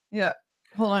right. Yeah.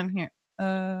 Hold on here.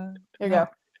 Here you no.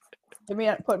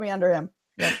 go. Put me under him.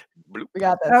 Bloop. We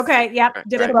got this. Okay, yep. Right,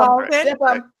 Dip right, the balls right. in. Dip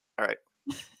 'em. All right.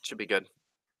 Should be good.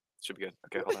 Should be good.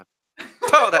 Okay, hold on.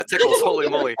 Oh, that tickles. Holy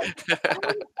moly.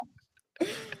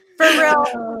 For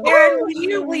real.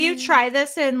 Aaron, will you try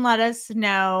this and let us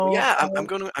know? Yeah, I'm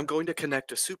going to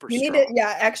connect a super You need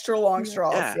straw. it, extra long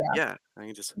straws. Yeah, Yeah. yeah. I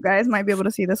can just You guys might be able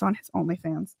to see this on his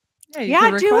OnlyFans. Yeah, you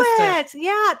Yeah, could do request it.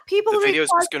 Yeah, people. the video is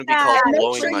request just going to be that. called Make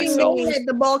blowing sure you myself. name it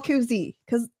the ball koozie,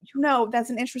 because that's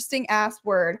an interesting ass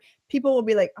word. People will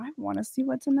be like, I want to see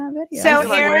what's in that video. So I feel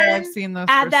like Aaron, I've seen those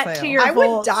add for that to sale. your I would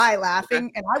votes. die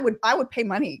laughing, and I would pay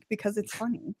money because it's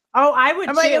funny. Oh, I would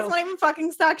I'm too. like, it's not even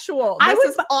fucking sexual. I This would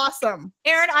is awesome.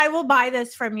 Aaron, I will buy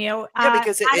this from you. Yeah,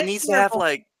 because add it needs to your have votes.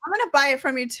 like I'm gonna buy it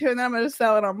from you too, and then I'm gonna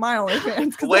sell it on my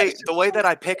OnlyFans. the way that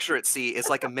I picture it. See, is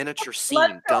like a miniature scene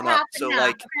Let's go done half up. and So half,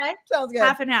 like okay? sounds good.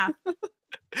 Half and half.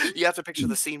 you have to picture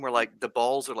the scene where like the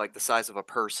balls are like the size of a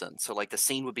person. So like the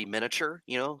scene would be miniature,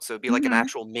 so it'd be like an Mhm.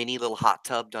 actual mini little hot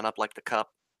tub done up like the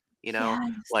cup,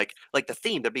 Yes. like the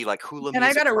theme. There'd be like hula And I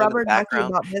music got a playing in the rubber ducky background.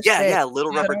 about this Yeah, big. yeah,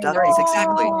 little Yeah, rubber they're duckies, great.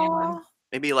 exactly. Aw,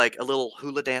 Maybe like a little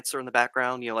hula dancer in the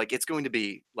background. Like it's going to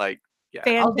be like, yeah,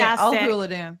 I'll fantastic. hula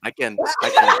dance. I can. You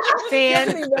have to Fan.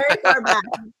 be very far back,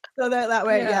 so that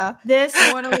way, yeah. This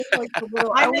I want to look like the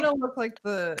little. I I think- want to look like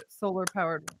the solar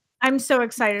powered one. I'm so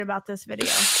excited about this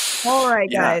video. All right,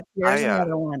 Yeah, guys. Here's I,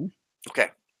 another one. Okay.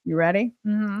 You ready?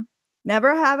 Mm-hmm.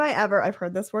 Never have I ever. I've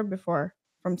heard this word before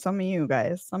from some of you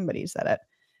guys. Somebody said it.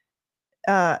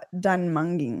 Done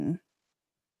munging.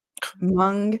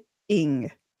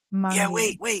 Munging. Yeah,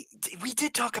 wait. We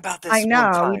did talk about this. I one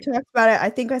know. time. We talked about it. I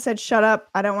think I said, shut up.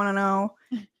 I don't want to know.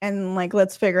 And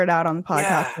let's figure it out on the podcast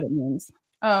Yeah. what it means.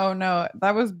 Oh no,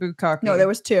 that was bukkake. No, there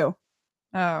was two.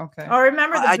 Oh okay. Oh,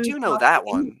 remember the I do know that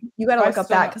one. You got to I look up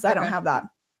still that don't- because I don't okay. have that.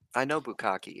 I know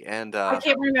bukkake, and I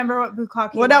can't remember what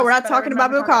bukkake Well, no, was, we're not but I talking about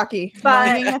remember bukkake. But-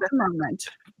 Munging at the moment.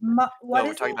 no, What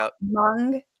we're is talking it? about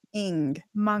Munging.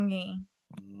 Munging.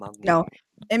 munging. No.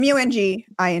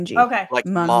 Munging. Okay. like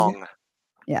Mung. mong,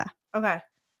 Okay.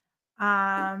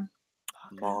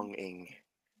 monging.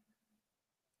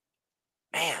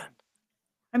 Man,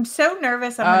 I'm so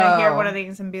nervous. I'm gonna hear one Oh. of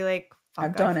these and be like, Fuck,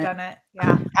 I've done it.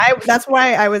 Yeah. That's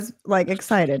why I was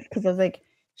excited because I was like,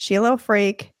 Sheila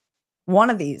Freak, one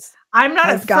of these. I'm not a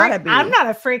Has gotta freak. be. I'm not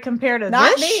a freak compared to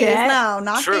Not this these, shit. no,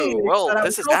 not True. these. Well, but I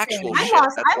this was is hoping. actual I shit,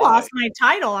 lost. that's I lost why. my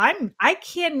title. I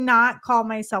cannot call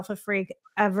myself a freak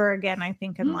ever again. I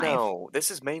think in life. no, this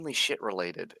is mainly shit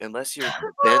related. Unless you're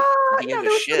bent Ah, to be no, into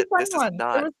there was shit, some this is fun ones. There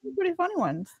not was some pretty funny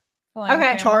ones. Flying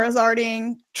Okay. camel.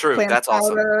 Charizarding, true. clam That's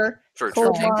awesome. powder, True,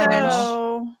 cold true. lunch,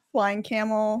 So flying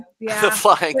camel. yeah, The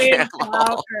flying clam camel.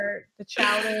 chowder or the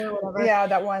chowder, whatever. Yeah,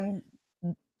 that one.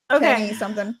 Okay. Penny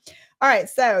something. All right,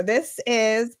 so this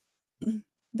is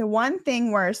the one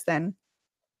thing worse than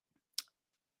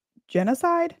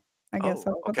genocide. I guess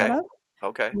Oh, I'll put that okay. up.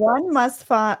 Okay. One must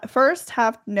first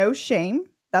have no shame.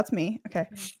 That's me. Okay.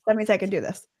 That means I can do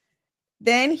this.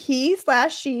 Then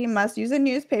he/she must use a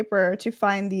newspaper to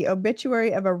find the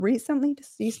obituary of a recently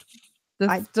deceased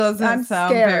This doesn't I'm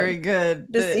sound scared. very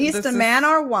good. deceased a man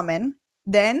or woman.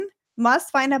 Then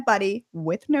must find a buddy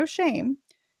with no shame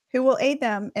who will aid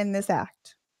them in this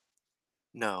act.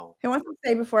 No. Who wants to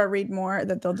say before I read more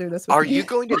that they'll do this with Are me? you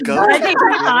going to go I to think the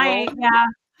we might. funeral?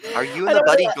 Yeah. Are you I and the don't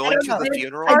buddy know. I going don't to know. the I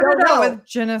funeral? don't Started out know. with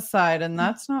genocide, and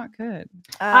that's not good.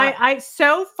 I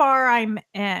so far I'm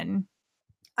in.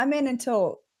 I'm in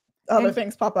until other And-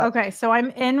 things pop up. Okay, so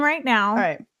I'm in right now. All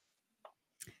right.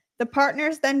 The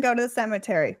partners then go to the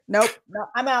cemetery. Nope. No,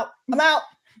 I'm out. I'm out.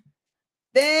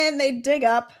 Then they dig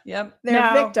up Yep. their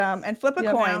No. victim and flip a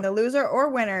Yep. coin. No. The loser or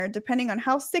winner, depending on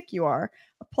how sick you are,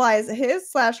 applies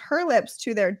his/her lips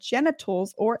to their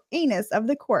genitals or anus of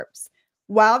the corpse,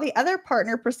 while the other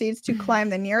partner proceeds to climb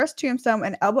the nearest tombstone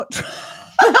and elbow.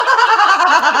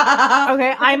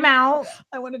 Okay, I'm out.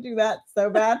 I want to do that so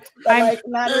bad, but I'm- like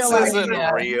not This real life. isn't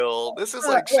Yeah. real. This is Uh,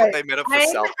 like shit wait. they made up for I'm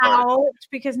South Park. out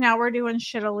because now we're doing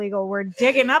shit illegal. We're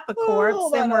digging up a Oh, corpse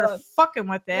hold and on, we're hold on. fucking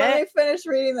with Let me it. finish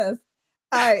reading this.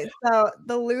 All right, so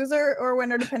the loser or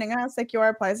winner, depending on how sick you are,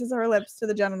 applies his or her lips to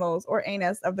the genitals or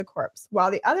anus of the corpse,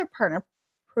 while the other partner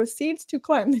proceeds to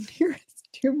climb the nearest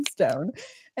tombstone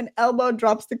and elbow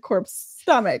drops the corpse's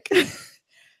stomach,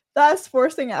 thus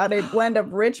forcing out a blend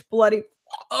of rich, bloody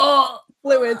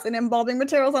fluids and embalming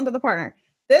materials onto the partner.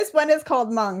 This one is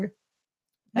called mung.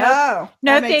 Nope. Oh,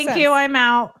 No, that makes thank sense. you. I'm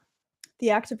out. The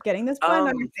act of getting this blend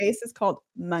on your Um, face is called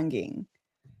munging.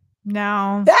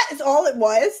 No. That is all it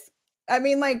was. I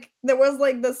mean, like there was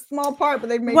like the small part, but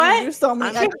they made What? you do so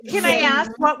many. I'm- extra Can I things.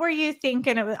 ask, what were you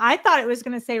thinking? I thought it was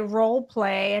going to say role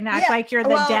play and act Yeah, like you're the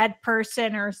well, dead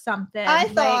person or something. I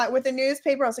Like, thought with the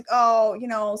newspaper, I was like,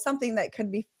 oh, something that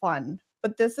could be fun.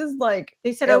 But this is like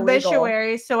they said illegal.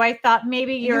 obituary, so I thought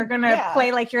maybe you were going to Yeah.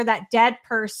 play like you're that dead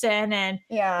person and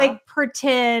Yeah. like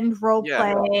pretend role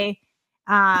Yeah. play.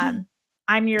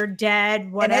 I'm your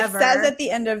dead whatever. And it says at the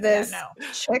end of this, no.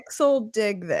 chicks will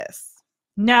dig this.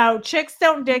 No, chicks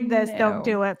don't dig this. No. Don't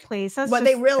do it, please. Let's But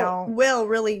they just will don't.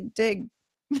 really dig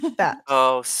that.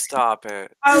 Oh, stop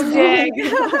it. Oh,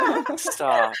 dig.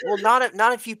 Stop. Well,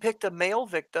 not if you picked a male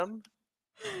victim.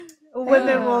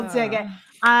 Women will dig it.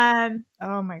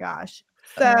 Oh my gosh.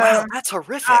 So Wow, that's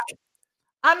horrific.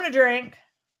 I'm gonna drink.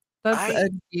 That's I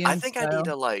Ian think I need style.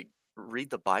 to like read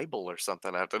the Bible or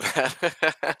something after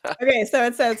that. okay, so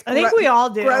it says I think we all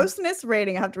do. grossness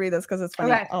rating. I have to read this because it's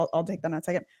funny. Okay. I'll take that in a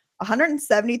second.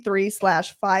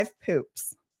 173/5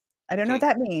 poops. I don't know what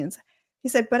that means. He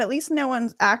said, but at least no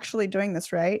one's actually doing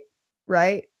this, right?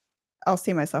 Right? I'll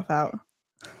see myself out.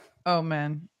 Oh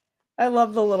man. I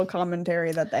love the little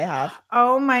commentary that they have.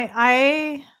 Oh my,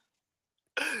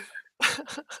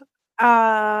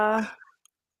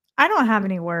 I don't have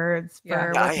any words for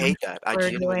Yeah. I what hate that. I we're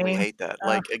genuinely doing. hate that.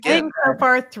 Like I again, think so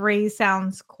far 3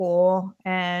 sounds cool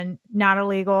and not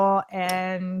illegal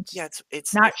and yeah,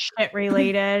 it's not shit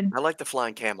related. I like the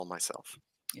flying camel myself.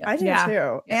 I do Yeah.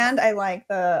 too. And I like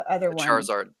the other The one.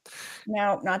 Charizard.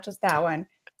 No, not just that one.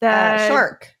 The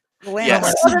Shark. The land Yes.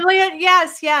 shark. Oh, the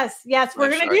yes. We're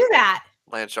Land gonna shark. do that.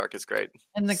 Land shark is great.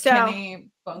 And the So- Kenny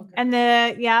bunker. And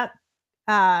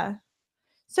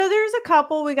so there's a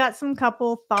couple. We got some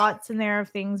couple thoughts in there of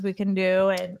things we can do,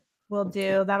 and we'll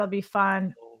do. That'll be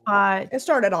fun. But It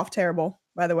started off terrible,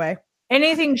 by the way.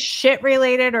 anything shit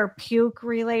related or puke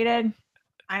related,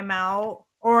 I'm out.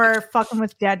 Or fucking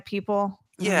with dead people.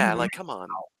 Yeah, Mhm. like come on.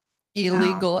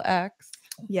 Illegal acts.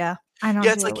 Yeah. I don't.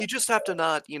 Yeah, it's do like it. you just have to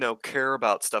not, care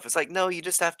about stuff. It's like, no, you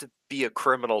just have to be a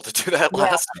criminal to do that Yeah.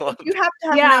 last one. You have to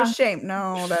have Yeah. no shame.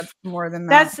 No, that's more than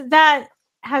that. That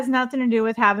has nothing to do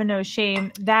with having no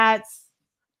shame.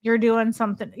 You're doing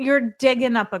something. You're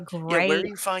digging up a Yeah, where are grave.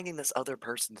 you finding this other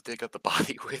person to dig up the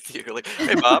body with you? Like,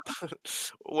 hey Bob,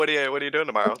 what are you doing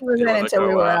tomorrow? We You went wanna until we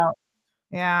go, were out.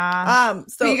 Yeah.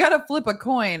 So you gotta flip a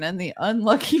coin, and the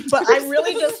unlucky. But I person-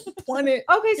 really just wanted.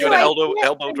 Okay, you so want I to get,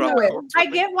 elbow drop do the it. corpse I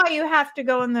with me? get why you have to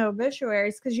go in the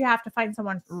obituaries because you have to find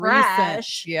someone Recent,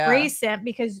 fresh, yeah. recent,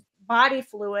 because body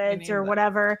fluids need or that.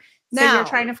 whatever. So Now, you're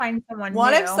trying to find someone.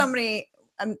 What if new. somebody?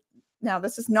 Now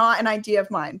this is not an idea of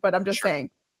mine, but I'm just Sure.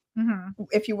 saying, Mhm.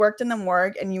 if you worked in the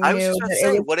morgue and you I was knew just about to that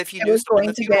say, it was what if you it knew was someone in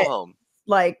going the to funeral get home?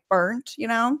 like burnt,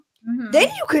 Mhm. then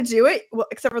you could do it. Well,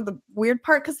 except for the weird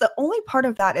part, because the only part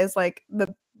of that is like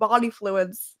the body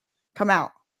fluids come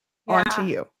out onto Yeah.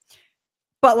 you.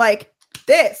 But like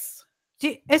this,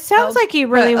 It sounds like you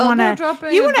really want to.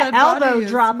 You want to elbow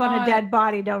drop on a dead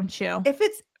body, don't you? if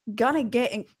it's gonna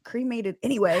get cremated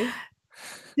anyway,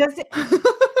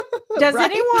 Does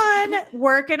Right? anyone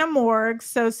work in a morgue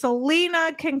so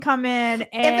Salina can come in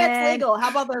and If it's legal, how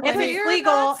about if the it's you're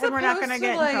legal not and we're not going to supposed get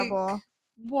to, in like, trouble?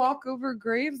 walk over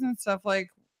graves and stuff. Like,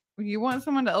 you want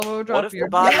someone to elbow What drop if your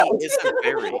the body Yeah. isn't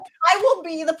buried? I will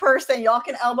be the person y'all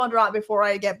can elbow drop before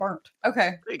I get burnt.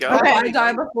 Okay. There you go. Okay, There I you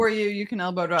die go. before you. You can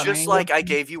elbow drop me. Just like I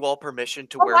gave you all permission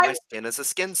to Oh, wear my skin as a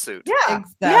skin suit. Yeah.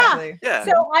 Exactly. Yeah.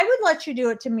 So I would let you do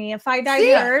it to me if I die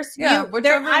See? first. Yeah, you,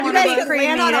 whichever I'm one You of guys ready us- can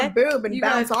land on a cremated. boob and You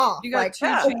bounce got- off. you got Like, two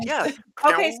Yeah. cheeks. Yeah.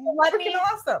 Okay, so let freaking me.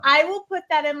 awesome. I will put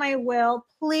that in my will.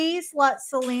 Please let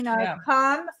Salina Yeah.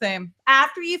 come Same.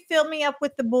 after you fill me up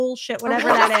with the bullshit, whatever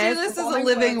Let's that do is. This is a Bombing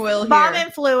living fluids. will Bomb here.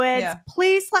 and fluids. Yeah.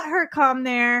 Please let her come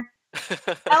there.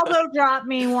 Elbow drop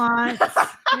me once.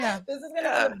 Yeah. This is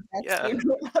gonna be the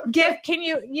best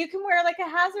funeral. You can wear like a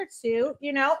hazard suit,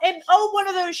 and one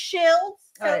of those shields.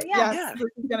 So All right, yeah. yes, this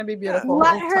is gonna be beautiful.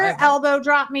 Let We'll her time it. elbow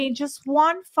drop me just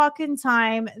one fucking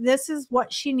time. This is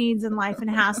what she needs in life and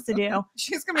has to do.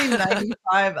 She's gonna be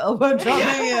 95 elbow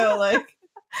dropping you. Like,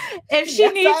 If she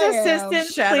Yes, needs I am.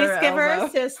 assistance, Shatter please her give her elbow.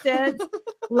 assistance.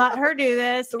 Let her do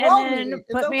this, Throw and me. then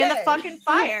It's put me in the okay. fucking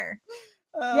fire.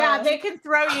 Yeah, they can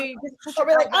throw you. You just put I'll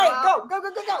be your like, elbow all right, out.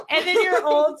 go. And then you're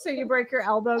old, so you break your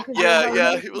elbow because Yeah, yeah.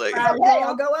 Like, It's okay,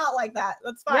 I'll go out like that.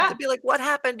 That's fine. I'd be like, "What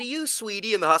happened to you,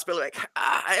 sweetie?" In the hospital, like,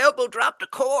 I elbow dropped a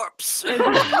corpse. it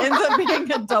ends up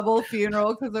being a double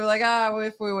funeral because they're like,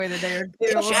 if we wait a day or two,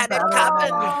 we'll Janet battle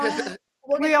Coppin.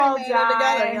 We'll We get all cremated die.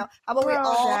 together. How about we We're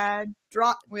all all dead.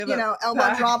 drop, We have a elbow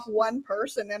pact. drop one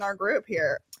person in our group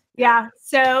here. Yeah.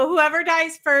 So whoever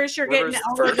dies first, you're getting Whoever's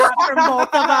elbow first. drop from both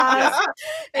of us.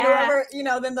 And whoever,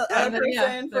 then the Yeah. other And then, yeah,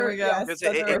 person there for we go. yes, Because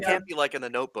that's it what we can't be like in the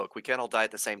Notebook. We can't all die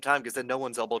at the same time because then no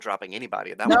one's elbow dropping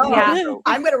anybody. That No. would be Yeah. so-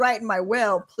 I'm gonna write in my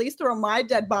will. Please throw my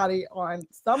dead body on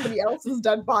somebody else's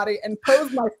dead body and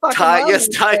pose my fucking tie. arm Yes,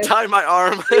 like this. tie my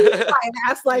arm. My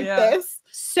ass like Yeah. this.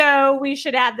 So we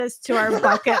should add this to our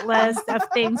bucket list of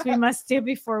things we must do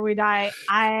before we die.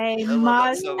 I love that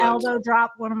must so much. elbow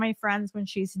drop one of my friends when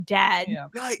she's dead. Yeah.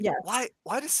 Like, Yes.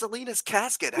 why does Selena's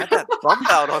casket have that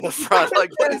bump out on the front?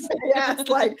 Like, what is? Yeah, it's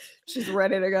like she's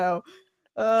ready to go.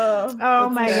 Oh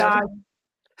that's my good. god.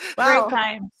 Wow. Great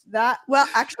time. Well,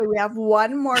 actually, we have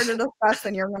one more to discuss,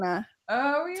 and you're gonna.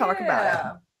 Oh, yeah. Talk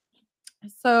about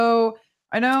So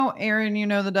I know, Aaron, you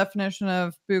know the definition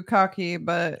of bukkake,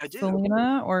 but I do.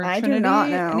 Selena or I do Trinity, not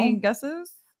know. any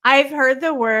guesses? I've heard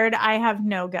the word. I have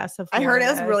no guess of I what heard it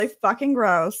was is. really fucking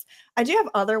gross. I do have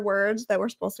other words that were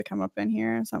supposed to come up in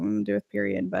here, something to do with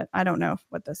period, but I don't know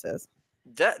what this is.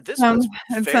 This one's It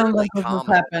sounds fairly like this has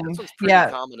common. happened. This one's pretty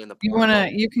Yeah. common in the You porn world.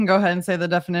 you can go ahead and say the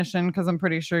definition because I'm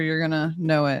pretty sure you're gonna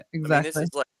know it I mean, exactly. this is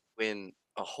like when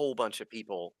a whole bunch of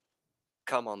people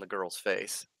come on the girl's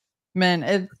face. Men,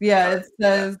 it Yeah.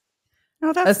 says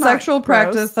No, a that's not sexual gross.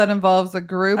 practice that involves a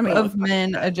group I mean- of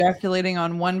men Yeah. ejaculating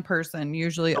on one person,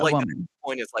 usually But a like the woman.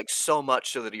 point is like so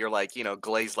much so that you're like,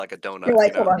 glazed like a donut. You're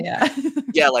like, you know? hold on, Yeah.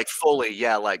 Yeah, like fully.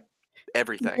 Yeah, like the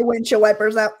everything. windshield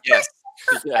wipers out. Yes.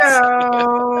 Yes.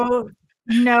 So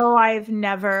no, I've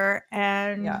never,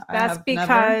 and Yeah, I that's have never.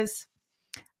 because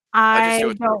I just do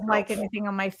I it to don't myself. like anything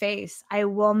on my face. I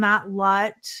will not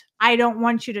I don't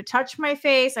want you to touch my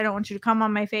face. I don't want you to come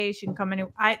on my face. You can come in.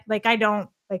 I don't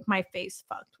like my face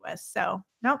fucked with. So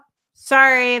nope.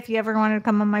 Sorry if you ever wanted to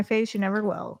come on my face, you never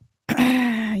will.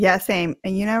 Yeah, same.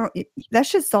 And that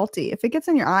shit's salty. If it gets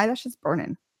in your eye, that shit's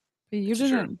burning. But you It's true.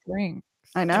 didn't drink.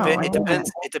 I know. It I know. depends.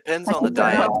 It depends I on the can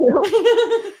diet.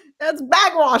 tell. That's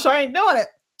backwash. I ain't doing it.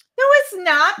 No, it's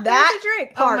not. There's That a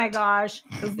drink. Oh my part. gosh.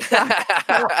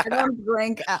 I don't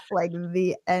drink at like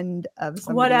the end of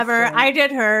somebody's Whatever. thing. I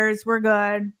did hers. We're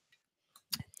good.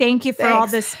 Thank you for all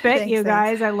Thanks. this spit, Thanks, you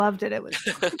thanks. guys. I loved it. It was.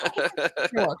 You're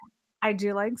welcome. I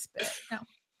do like spit. No,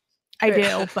 I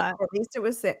do, but At least it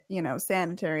was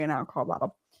sanitary and alcohol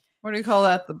bottle. What do you call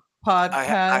that? The podcast.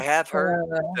 I have heard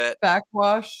that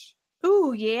backwash.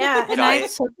 ooh yeah, and I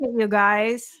Diet. took it, you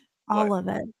guys. All What? of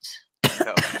it.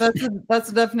 no, That's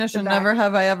the definition. back- Never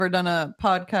have I ever done a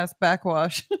podcast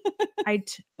backwash.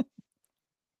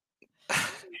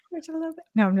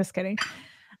 No, I'm just kidding.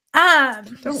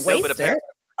 Don't No, waste but it.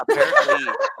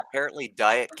 apparently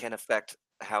diet can affect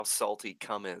how salty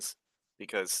cum is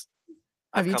because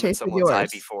Have I've you come in tasted someone's eye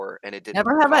yours? before and it didn't.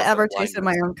 Never have I cause them ever tasted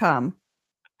my blindness. own cum.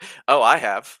 Oh, I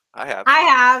have. I have. I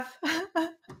have.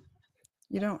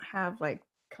 You don't have like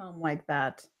cum like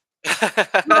that. She's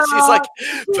like,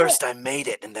 first I made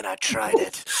it and then I tried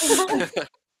it.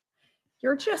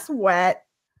 You're just wet.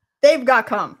 They've got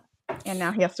cum, and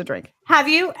now he has to drink. Have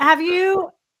you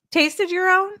tasted your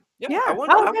own? Yeah, Yeah. I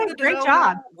wanted, I Okay, wanted to great know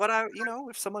job. what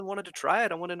if someone wanted to try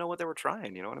it, I want to know what they were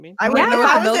trying. You know what I mean? I wanna mean, know if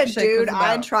what I the was a milkshake was dude,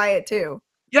 I'd about. try it too.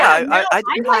 Yeah, no, I like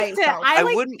to. myself. I I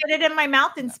like to wouldn't- get it in my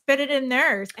mouth and spit it in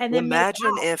theirs, and then make imagine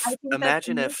out. if I think that's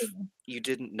imagine if amazing. you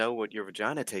didn't know what your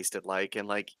vagina tasted like, and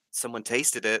like someone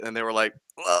tasted it and they were like,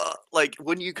 "Ugh," like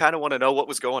wouldn't you kind of want to know what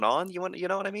was going on? You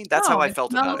know what I mean? That's how No, I it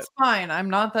felt about smells it. fine. I'm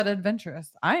not that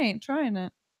adventurous. I ain't trying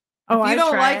it. Oh, If you I'd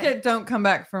don't try like it, don't come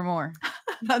back for more.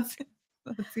 That's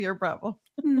your problem.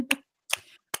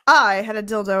 I had a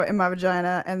dildo in my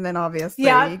vagina, and then obviously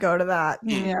Yeah. go to that.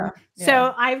 Yeah.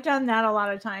 So I've done that a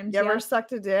lot of times. You ever Yeah.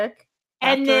 sucked a dick?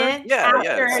 And after? then Yeah, yeah,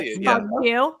 after see it's it, yeah. fucked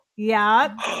you.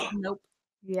 Yep. Nope.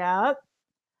 Yep.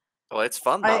 Well, it's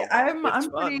fun though. I'm It's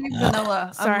pretty fun. vanilla.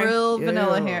 I'm Sorry. real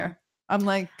vanilla Ew. here. I'm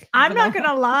like I'm not vanilla.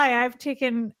 gonna lie, I've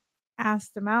taken ass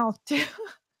to mouth too.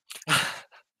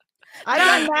 I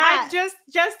done that. Just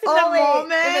in Only the if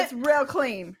moment. it's real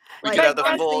clean. We Like, could have the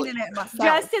I'm full- cleaning it myself.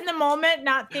 Just in the moment,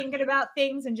 not thinking about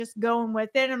things and just going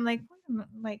with it. I'm like,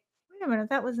 wait a minute,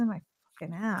 that was in my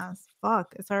fucking ass.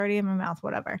 Fuck, it's already in my mouth.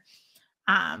 Whatever.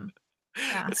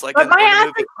 Yeah. It's like But in my the ass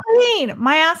movie. is clean.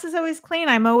 My ass is always clean.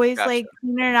 I'm always Gotcha. like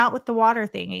cleaning it out with the water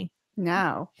thingy.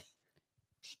 No.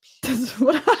 This is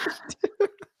what I do.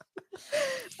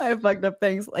 I have fucked up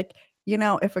things. Like,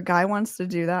 if a guy wants to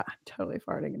do that, I'm totally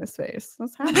farting in his face.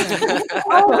 What's happening?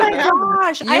 Oh my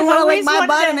gosh. You I've want to lick always my wanted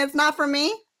butt to- and it's not for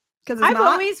me? Because it's I've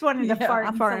not. always wanted to Yeah, fart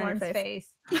I'll in fart in your someone's face.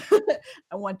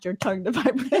 I want your tongue to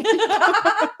vibrate.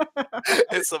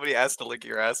 If somebody asks to lick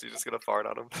your ass, you're just gonna fart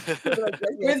on them.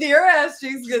 With your ass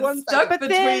cheeks get One stuck But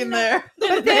between then- there.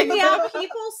 But then, yeah,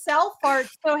 people sell farts.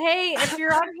 So, hey, if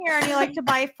you're on here and you like to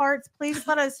buy farts, please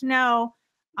let us know.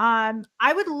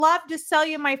 I would love to sell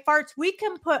you my farts. We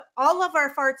can put all of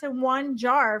our farts in one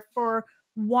jar for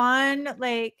one,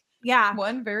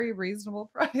 One very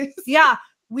reasonable price. yeah,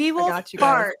 we will got you guys.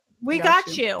 fart. We got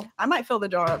got you. you. I might fill the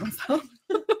jar up myself.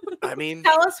 I mean,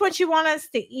 Tell us what you want us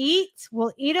to eat.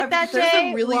 We'll eat it that There's a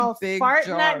day. really We'll big fart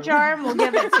in that jar. jar and we'll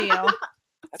give it to you.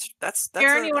 that's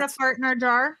Aaron, you want to fart in our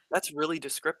jar? that's really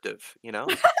descriptive. Do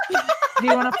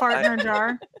you want to fart in our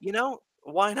jar?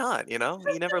 Why not? You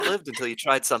never lived until you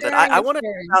tried something. Sharing I is want to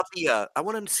caring. about I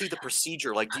want to see the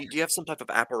procedure. Like, do you have some type of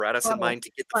apparatus in Funnel. mind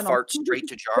to get the Funnel. fart straight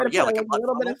to jar? Gotta Yeah, put like a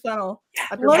little bit of funnel.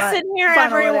 up your butt. Listen here,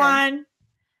 Funnel it in. everyone.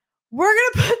 We're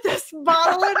gonna put this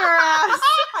bottle in our ass,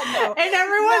 No. and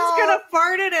everyone's No. gonna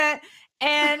fart in it,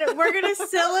 and we're gonna seal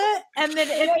it. And then,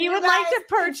 if you would like to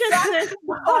purchase this,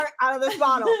 Fart out of this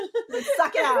bottle. Let's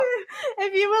suck it out.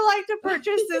 if you would like to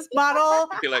purchase this bottle,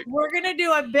 be like, we're gonna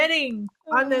do a bidding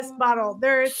on this bottle.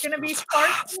 There's gonna be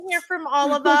farts in here from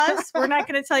all of us. We're not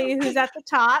gonna tell you who's at the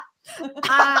top.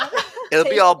 it'll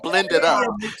be all blended up.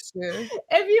 If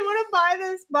you want to buy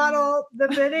this bottle, the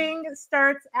bidding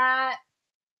starts at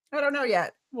I don't know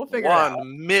yet. We'll figure it out.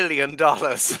 $1 million.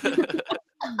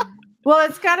 well,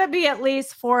 it's got to be at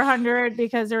least 400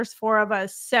 because there's 4 of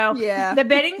us. So Yeah. the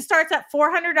bidding starts at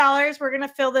 $400. We're gonna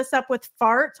fill this up with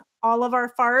fart, all of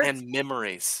our farts. And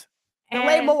memories. The and-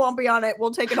 label won't be on it.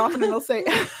 We'll take it off and it'll say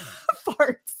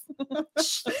farts.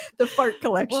 The fart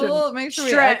collection. We'll make sure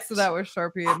we Stripped. X it out with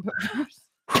Sharpie and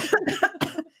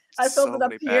put I filled So it up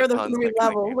many here. bad There's puns gonna be next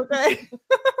thing level. Okay.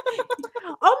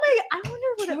 Oh my! I wonder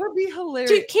what. That would be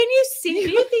hilarious. Dude, can you see? Do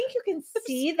you think you can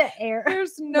see the air?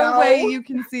 There's no No. way you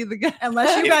can see the guy.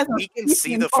 Unless you If guys we can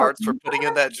see the farts we're putting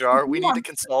in that jar, we need to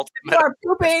consult. you are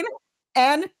pooping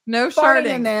and No farting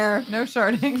in sharding. there. No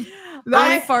sharding.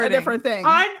 That's farting. a different thing.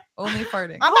 On Only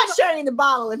farting. I'm not sharing the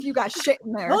bottle if you got shit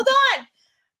in there. hold on.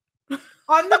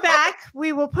 On the back,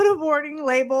 we will put a warning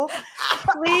label.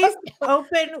 Please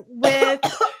open with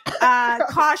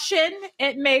caution.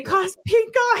 It may cause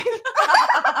pink eye.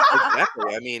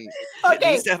 Exactly. I mean, it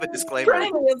Okay. needs to have a disclaimer.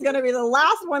 Trinity is going to be the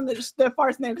last one that the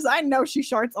farts name because I know she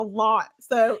sharts a lot.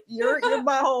 So your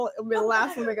butthole will be the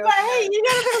last one that goes. But hey, you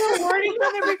gotta put a warning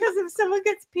on there because if someone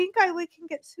gets pink eye, we can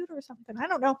get sued or something. I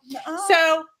don't know.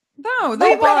 So No, they they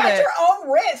went bought at it. your own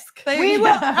risk. They, We will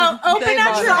open they at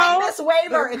bought your it. own- Sign this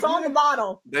waiver. It's on the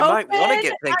bottle. They might want to open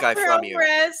get pink at eye your from own you.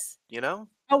 risk, You know?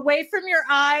 away from your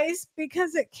eyes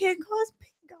because it can cause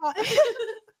pink eye.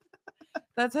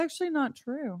 That's actually not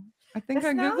true. I think It's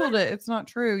I not? googled it. It's not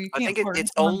true. You I can't. think it, fart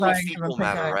it's in someone's only eye and give them fecal pink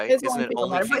matter, eye. right? It's Isn't it fecal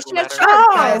only matter, but fecal she has matter? sharts,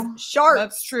 Oh. guys. Sharts.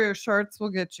 That's true. Sharts will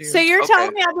get you. So you're Okay.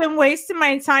 telling me I've been wasting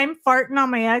my time farting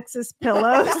on my ex's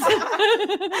pillows?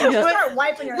 You start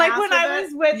wiping your Like ass when with I it.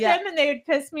 was with Yeah. them and they would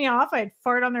piss me off, I'd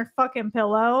fart on their fucking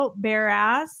pillow, bare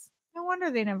ass. No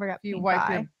wonder they never got If you pink wipe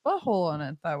eye. your butthole on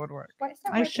it, that would work. Why,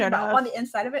 I should have. on the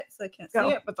inside of it so they can't Go.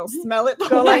 see it, but they'll smell it.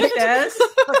 Go like this.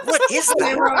 What is that?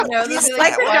 They won't know. What They'll is be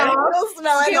like that? the Why- dog. They'll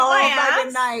smell it Feel all my fucking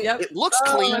ass? night. Yep. It looks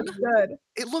Oh, clean. that's good.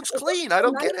 It looks clean. I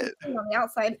don't Nice get and it. clean on the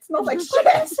outside. It smells like What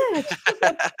shit. is it? Is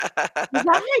that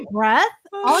my breath?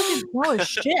 All I can smell is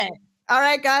shit. All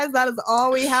right, guys, that is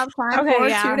all we have time Okay, for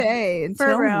yeah. today. For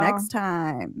Until real. next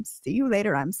time. See you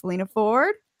later. I'm Salina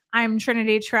Ford. I'm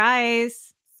Trinity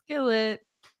Tryce. Skillet.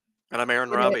 And I'm Aaron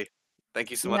Skillet. Robbie.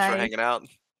 Thank you so much for Nice. hanging out.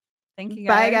 Thank you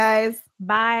Bye, guys.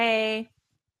 guys.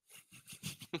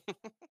 Bye.